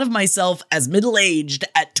I thought of myself as middle-aged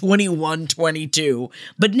at 21, 22.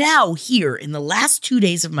 But now, here, in the last 2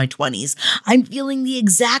 days of my 20s, I'm feeling the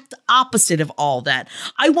exact opposite of all that.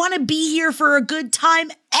 I want to be here for a good time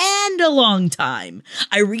and a long time.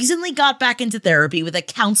 I recently got back into therapy with a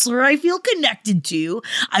counselor I feel connected to.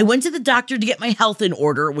 I went to the doctor to get my health in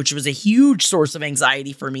order, which was a huge source of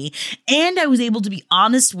anxiety for me, and I was able to be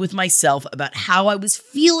honest with myself about how I was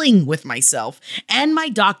feeling with myself and my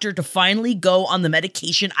doctor to finally go on the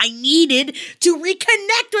medication I needed to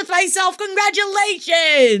reconnect with myself.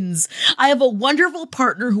 Congratulations! I have a wonderful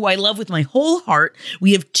partner who I love with my whole heart.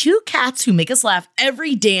 We have 2 cats who make us laugh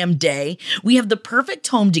every damn day. We have the perfect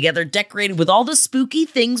home together, decorated with all the spooky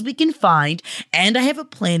things we can find, and I have a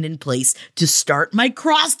plan in place to start my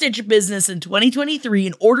cross-stitch business in 2023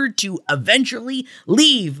 in order to eventually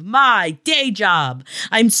leave my day job.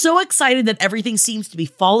 I'm so excited that everything seems to be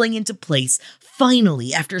falling into place,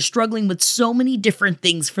 finally, after struggling with so many different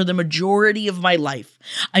things for the majority of my life.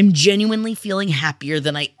 I'm genuinely feeling happier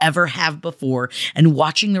than I ever have before, and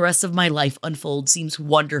watching the rest of my life unfold seems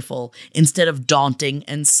wonderful instead of daunting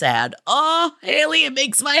and sad. Oh, Haley, it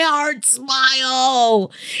makes my heart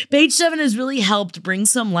smile. Page 7 has really helped bring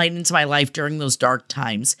some light into my life during those dark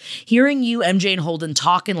times. Hearing you, MJ, and Holden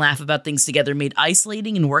talk and laugh about things together made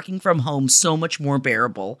isolating and working from home so much more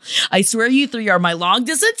bearable. I swear you three are my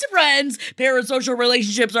long-distance friends. Parasocial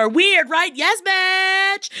relationships are weird, right? Yes,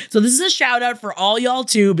 bitch! So this is a shout-out for all y'all,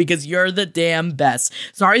 too, because you're the damn best.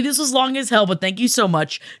 Sorry this was long as hell, but thank you so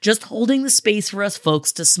much. Just holding the space for us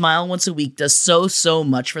folks to smile once a week does so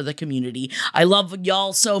much for the community. I love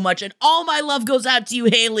y'all so much, and all my love goes out to you,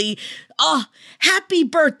 Haley. Oh, happy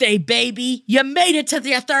birthday, baby. You made it to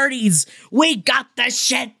your 30s. We got the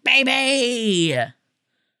shit, baby.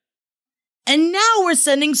 And now we're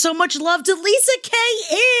sending so much love to Lisa K.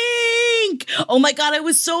 Inc. Oh my God, I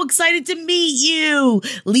was so excited to meet you.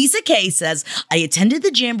 Lisa K says, I attended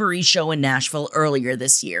the Jamboree show in Nashville earlier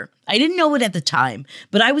this year. I didn't know it at the time,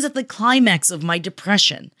 but I was at the climax of my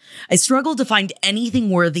depression. I struggled to find anything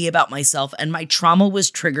worthy about myself, and my trauma was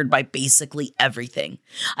triggered by basically everything.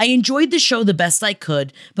 I enjoyed the show the best I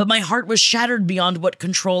could, but my heart was shattered beyond what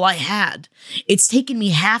control I had. It's taken me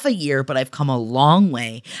half a year, but I've come a long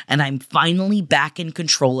way, and I'm finally back in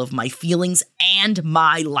control of my feelings and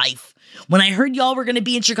my life. When I heard y'all were going to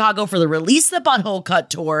be in Chicago for the Release the Butthole Cut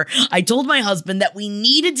tour, I told my husband that we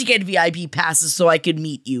needed to get VIP passes so I could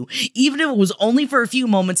meet you. Even if it was only for a few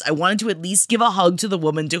moments, I wanted to at least give a hug to the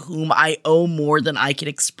woman to whom I owe more than I can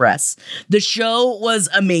express. The show was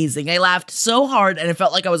amazing. I laughed so hard and it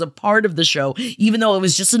felt like I was a part of the show, even though it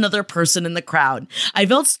was just another person in the crowd. I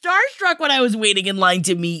felt starstruck when I was waiting in line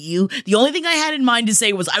to meet you. The only thing I had in mind to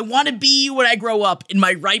say was, I want to be you when I grow up in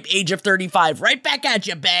my ripe age of 35. Right back at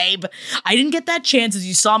you, babe. I didn't get that chance as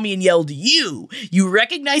you saw me and yelled, you. You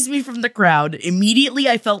recognized me from the crowd. Immediately,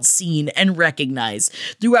 I felt seen and recognized.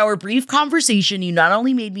 Through our brief conversation, you not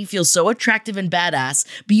only made me feel so attractive and badass,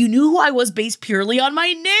 but you knew who I was based purely on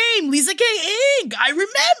my name, Lisa K. Inc. I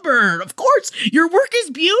remember. Of course, your work is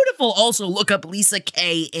beautiful. Also, look up Lisa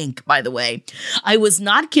K. Inc., by the way. I was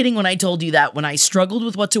not kidding when I told you that when I struggled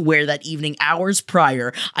with what to wear that evening hours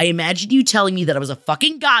prior, I imagined you telling me that I was a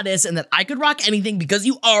fucking goddess and that I could rock anything because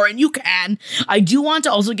you are and you can. I do want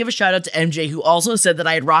to also give a shout out to MJ, who also said that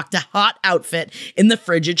I had rocked a hot outfit in the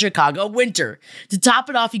frigid Chicago winter. To top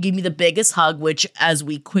it off, you gave me the biggest hug, which as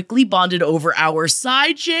we quickly bonded over our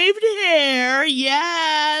side shaved hair,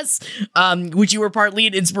 yes, which you were partly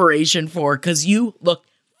an inspiration for because you look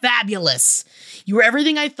fabulous. You were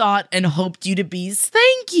everything I thought and hoped you to be.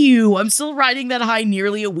 Thank you. I'm still riding that high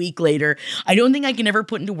nearly a week later. I don't think I can ever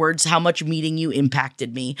put into words how much meeting you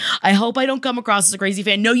impacted me. I hope I don't come across as a crazy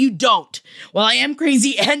fan. No, you don't. While I am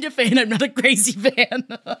crazy and a fan, I'm not a crazy fan.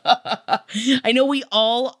 I know we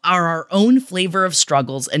all are our own flavor of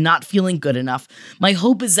struggles and not feeling good enough. My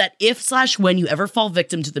hope is that if/when you ever fall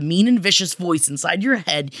victim to the mean and vicious voice inside your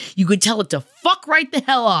head, you could tell it to fuck right the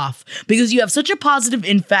hell off because you have such a positive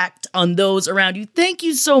impact on those around you. Thank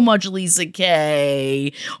you so much, Lisa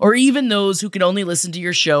K. Or even those who can only listen to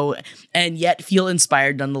your show and yet feel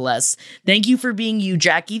inspired nonetheless. Thank you for being you,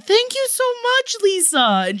 Jackie. Thank you so much,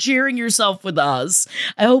 Lisa, and sharing yourself with us.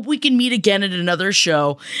 I hope we can meet again at another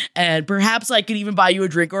show, and perhaps I could even buy you a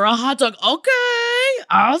drink or a hot dog. Okay,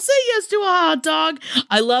 I'll say yes to a hot dog.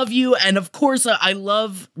 I love you, and of course, I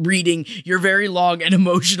love reading your very long and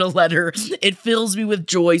emotional letter. It fills me with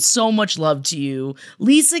joy. So much love to you,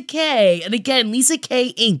 Lisa K. And again, Lisa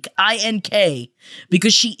K. Inc. I-N-K.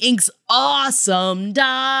 Because she inks awesome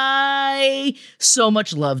die. So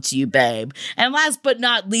much love to you, babe. And last but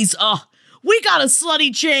not least, we got a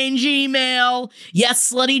Slutty Change email.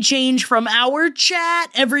 Yes, Slutty Change from our chat,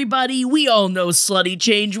 everybody. We all know Slutty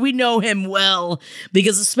Change. We know him well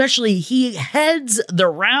because especially he heads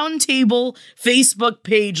the Roundtable Facebook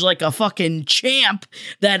page like a fucking champ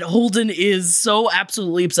that Holden is so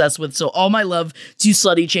absolutely obsessed with. So all my love to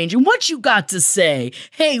Slutty Change. And what you got to say?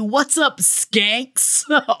 Hey, what's up, skanks?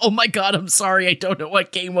 Oh my God, I'm sorry. I don't know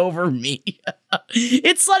what came over me.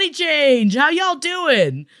 It's Slutty Change. How y'all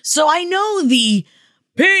doing? So I know the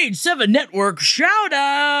Page 7 Network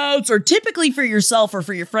shout-outs are typically for yourself or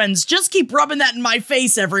for your friends. Just keep rubbing that in my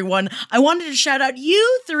face, everyone. I wanted to shout out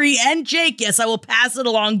you three and Jake. Yes, I will pass it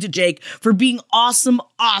along to Jake for being awesome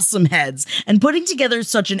heads and putting together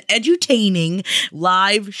such an edutaining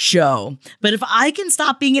live show. But if I can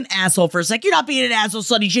stop being an asshole for a sec, you're not being an asshole,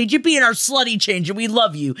 Slutty Change. You're being our Slutty Change, and we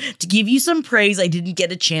love you. To give you some praise I didn't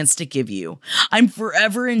get a chance to give you. I'm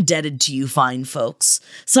forever indebted to you fine folks.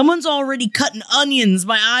 Someone's already cutting onions.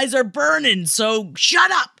 My eyes are burning, so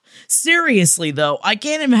shut up. Seriously, though, I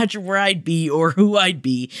can't imagine where I'd be or who I'd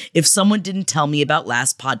be if someone didn't tell me about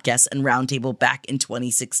Last Podcast and Roundtable back in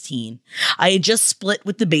 2016. I had just split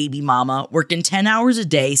with the baby mama, working 10 hours a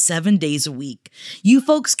day, 7 days a week. You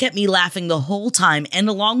folks kept me laughing the whole time, and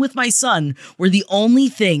along with my son, were the only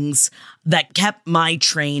things that kept my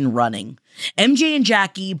train running. MJ and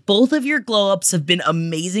Jackie, both of your glow-ups have been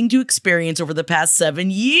amazing to experience over the past 7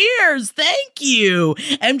 years. Thank you.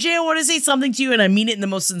 MJ, I want to say something to you, and I mean it in the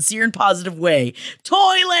most sincere and positive way.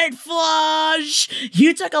 Toilet flush!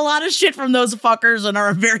 You took a lot of shit from those fuckers and are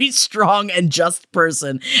a very strong and just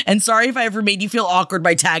person. And sorry if I ever made you feel awkward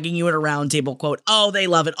by tagging you in a roundtable quote. Oh, they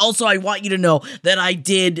love it. Also, I want you to know that I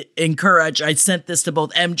did encourage, I sent this to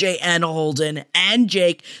both MJ and Holden and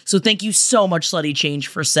Jake, so thank you so much, Slutty Change,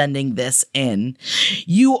 for sending this in.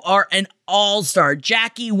 You are an all-star.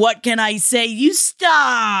 Jackie, what can I say? You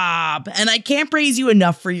stop! And I can't praise you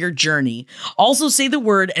enough for your journey. Also say the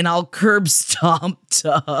word and I'll curb stomp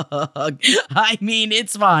Tug. I mean,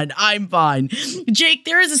 it's fine. I'm fine. Jake,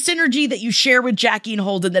 there is a synergy that you share with Jackie and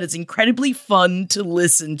Holden that is incredibly fun to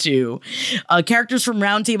listen to. Characters from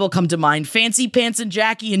Roundtable come to mind. Fancy Pants and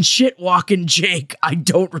Jackie and Shit Walkin' Jake. I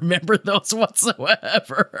don't remember those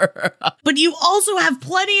whatsoever. But you also have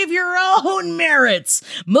plenty of your own merits.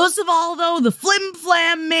 Most of all, though, the Flim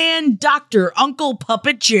Flam Man, Dr. Uncle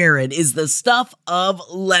Puppet Jared is the stuff of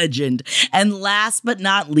legend. And last but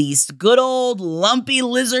not least, good old Lumpy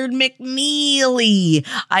Lizard McNeely.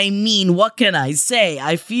 I mean, what can I say?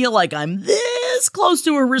 I feel like I'm this close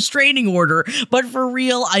to a restraining order, but for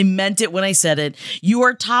real, I meant it when I said it. You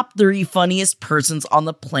are top 3 funniest persons on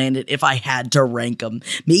the planet if I had to rank them.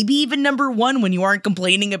 Maybe even number 1 when you aren't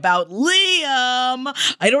complaining about Liam.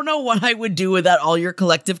 I don't know what I would do without all your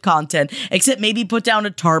collective content, except maybe put down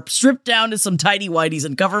a tarp, strip down to some tidy whities,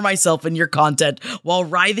 and cover myself in your content while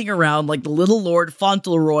writhing around like the little Lord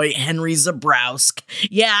Fauntleroy Henry Zabrowsk.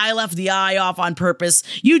 Yeah, I left the eye off on purpose.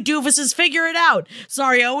 You doofuses figure it out.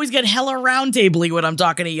 Sorry, I always get hella roundtable-y when I'm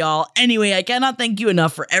talking to y'all. Anyway, I cannot thank you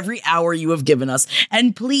enough for every hour you have given us.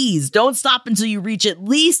 And please, don't stop until you reach at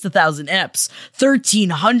least 1,000 eps.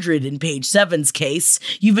 1,300 in page 7's case.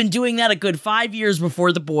 You've been doing that a good 5 years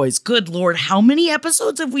before the boys. Good Lord, how many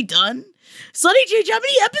episodes have we done? Slutty Change, how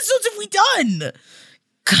many episodes have we done?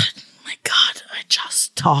 God, my God, I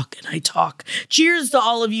just talk and I talk. Cheers to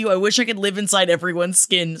all of you. I wish I could live inside everyone's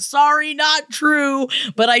skin. Sorry, not true,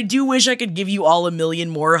 but I do wish I could give you all 1,000,000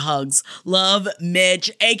 more hugs. Love,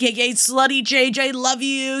 Mitch, aka Slutty Change. I love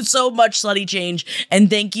you so much, Slutty Change, and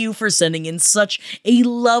thank you for sending in such a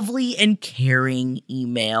lovely and caring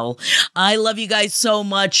email. I love you guys so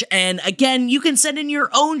much, and again, you can send in your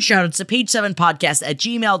own shoutouts to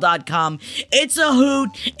page7podcast@gmail.com. It's a hoot,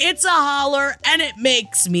 it's a holler, and it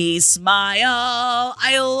makes me smile.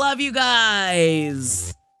 I love you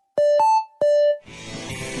guys.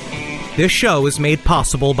 This show is made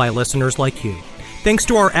possible by listeners like you. Thanks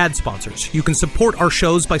to our ad sponsors, you can support our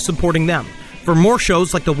shows by supporting them. For more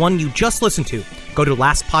shows like the one you just listened to, go to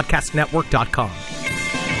lastpodcastnetwork.com.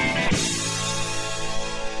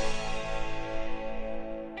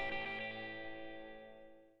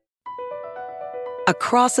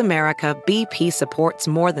 Across America, BP supports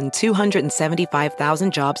more than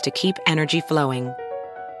 275,000 jobs to keep energy flowing.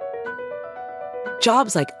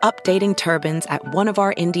 Jobs like updating turbines at one of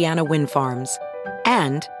our Indiana wind farms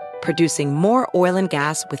and producing more oil and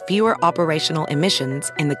gas with fewer operational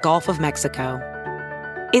emissions in the Gulf of Mexico.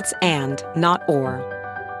 It's and, not or.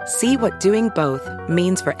 See what doing both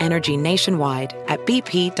means for energy nationwide at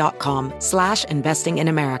bp.com/investing in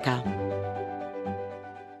America.